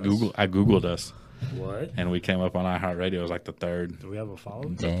 I Googled us, What? and we came up on iHeartRadio. It was like the third. Do we have a follow?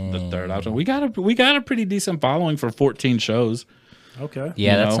 The third option. We got a pretty decent following for 14 shows. Okay.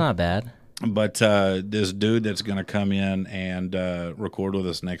 Yeah, You that's know? not bad. But this dude that's going to come in and record with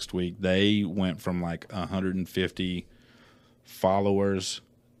us next week, they went from like 150 followers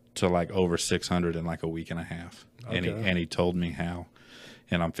to like over 600 in like a week and a half. Okay. And he told me how.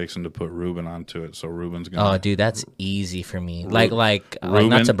 And I'm fixing to put Ruben onto it. So Ruben's going to... Oh, dude, that's easy for me. Like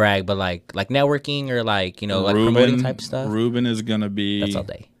not to brag, but like networking or like promoting type stuff. Ruben is going to be That's all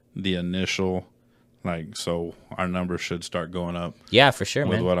day. the initial, so our numbers should start going up. Yeah, for sure,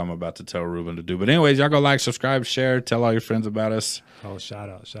 With man. what I'm about to tell Ruben to do. But anyways, y'all go like, subscribe, share, tell all your friends about us. Oh, shout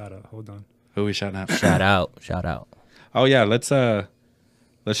out. Hold on. Who we shouting out? Shout out. Oh yeah, let's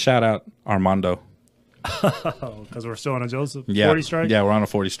shout out Armando. Oh, because we're still on a Joseph 40 40 strike? Yeah, we're on a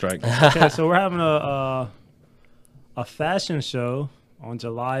 40 strike. Okay, so we're having a fashion show on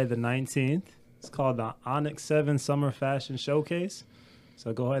July the 19th. It's called the Onyx 7 Summer Fashion Showcase.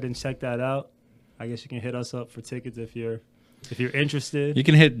 So go ahead and check that out. I guess you can hit us up for tickets if you're interested. You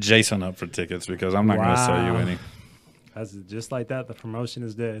can hit Jason up for tickets because I'm not going to sell you any. That's just like that. The promotion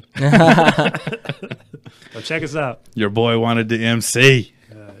is dead. So check us out. Your boy wanted to MC.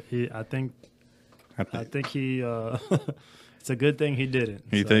 I think he. It's a good thing he didn't.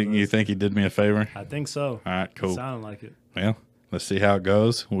 You think he did me a favor? I think so. All right, cool. It sounded like it. Well, let's see how it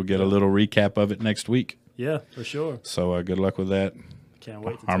goes. We'll get a little recap of it next week. Yeah, for sure. So good luck with that. Can't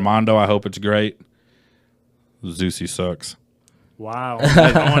wait. Armando, I hope it's great. Zeusy sucks. Wow.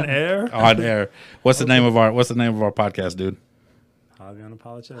 On air? On air. What's the name of our podcast, dude? Highly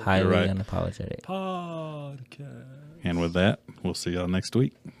Unapologetic. Highly Unapologetic Podcast. And with that, we'll see y'all next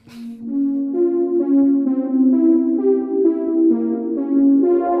week.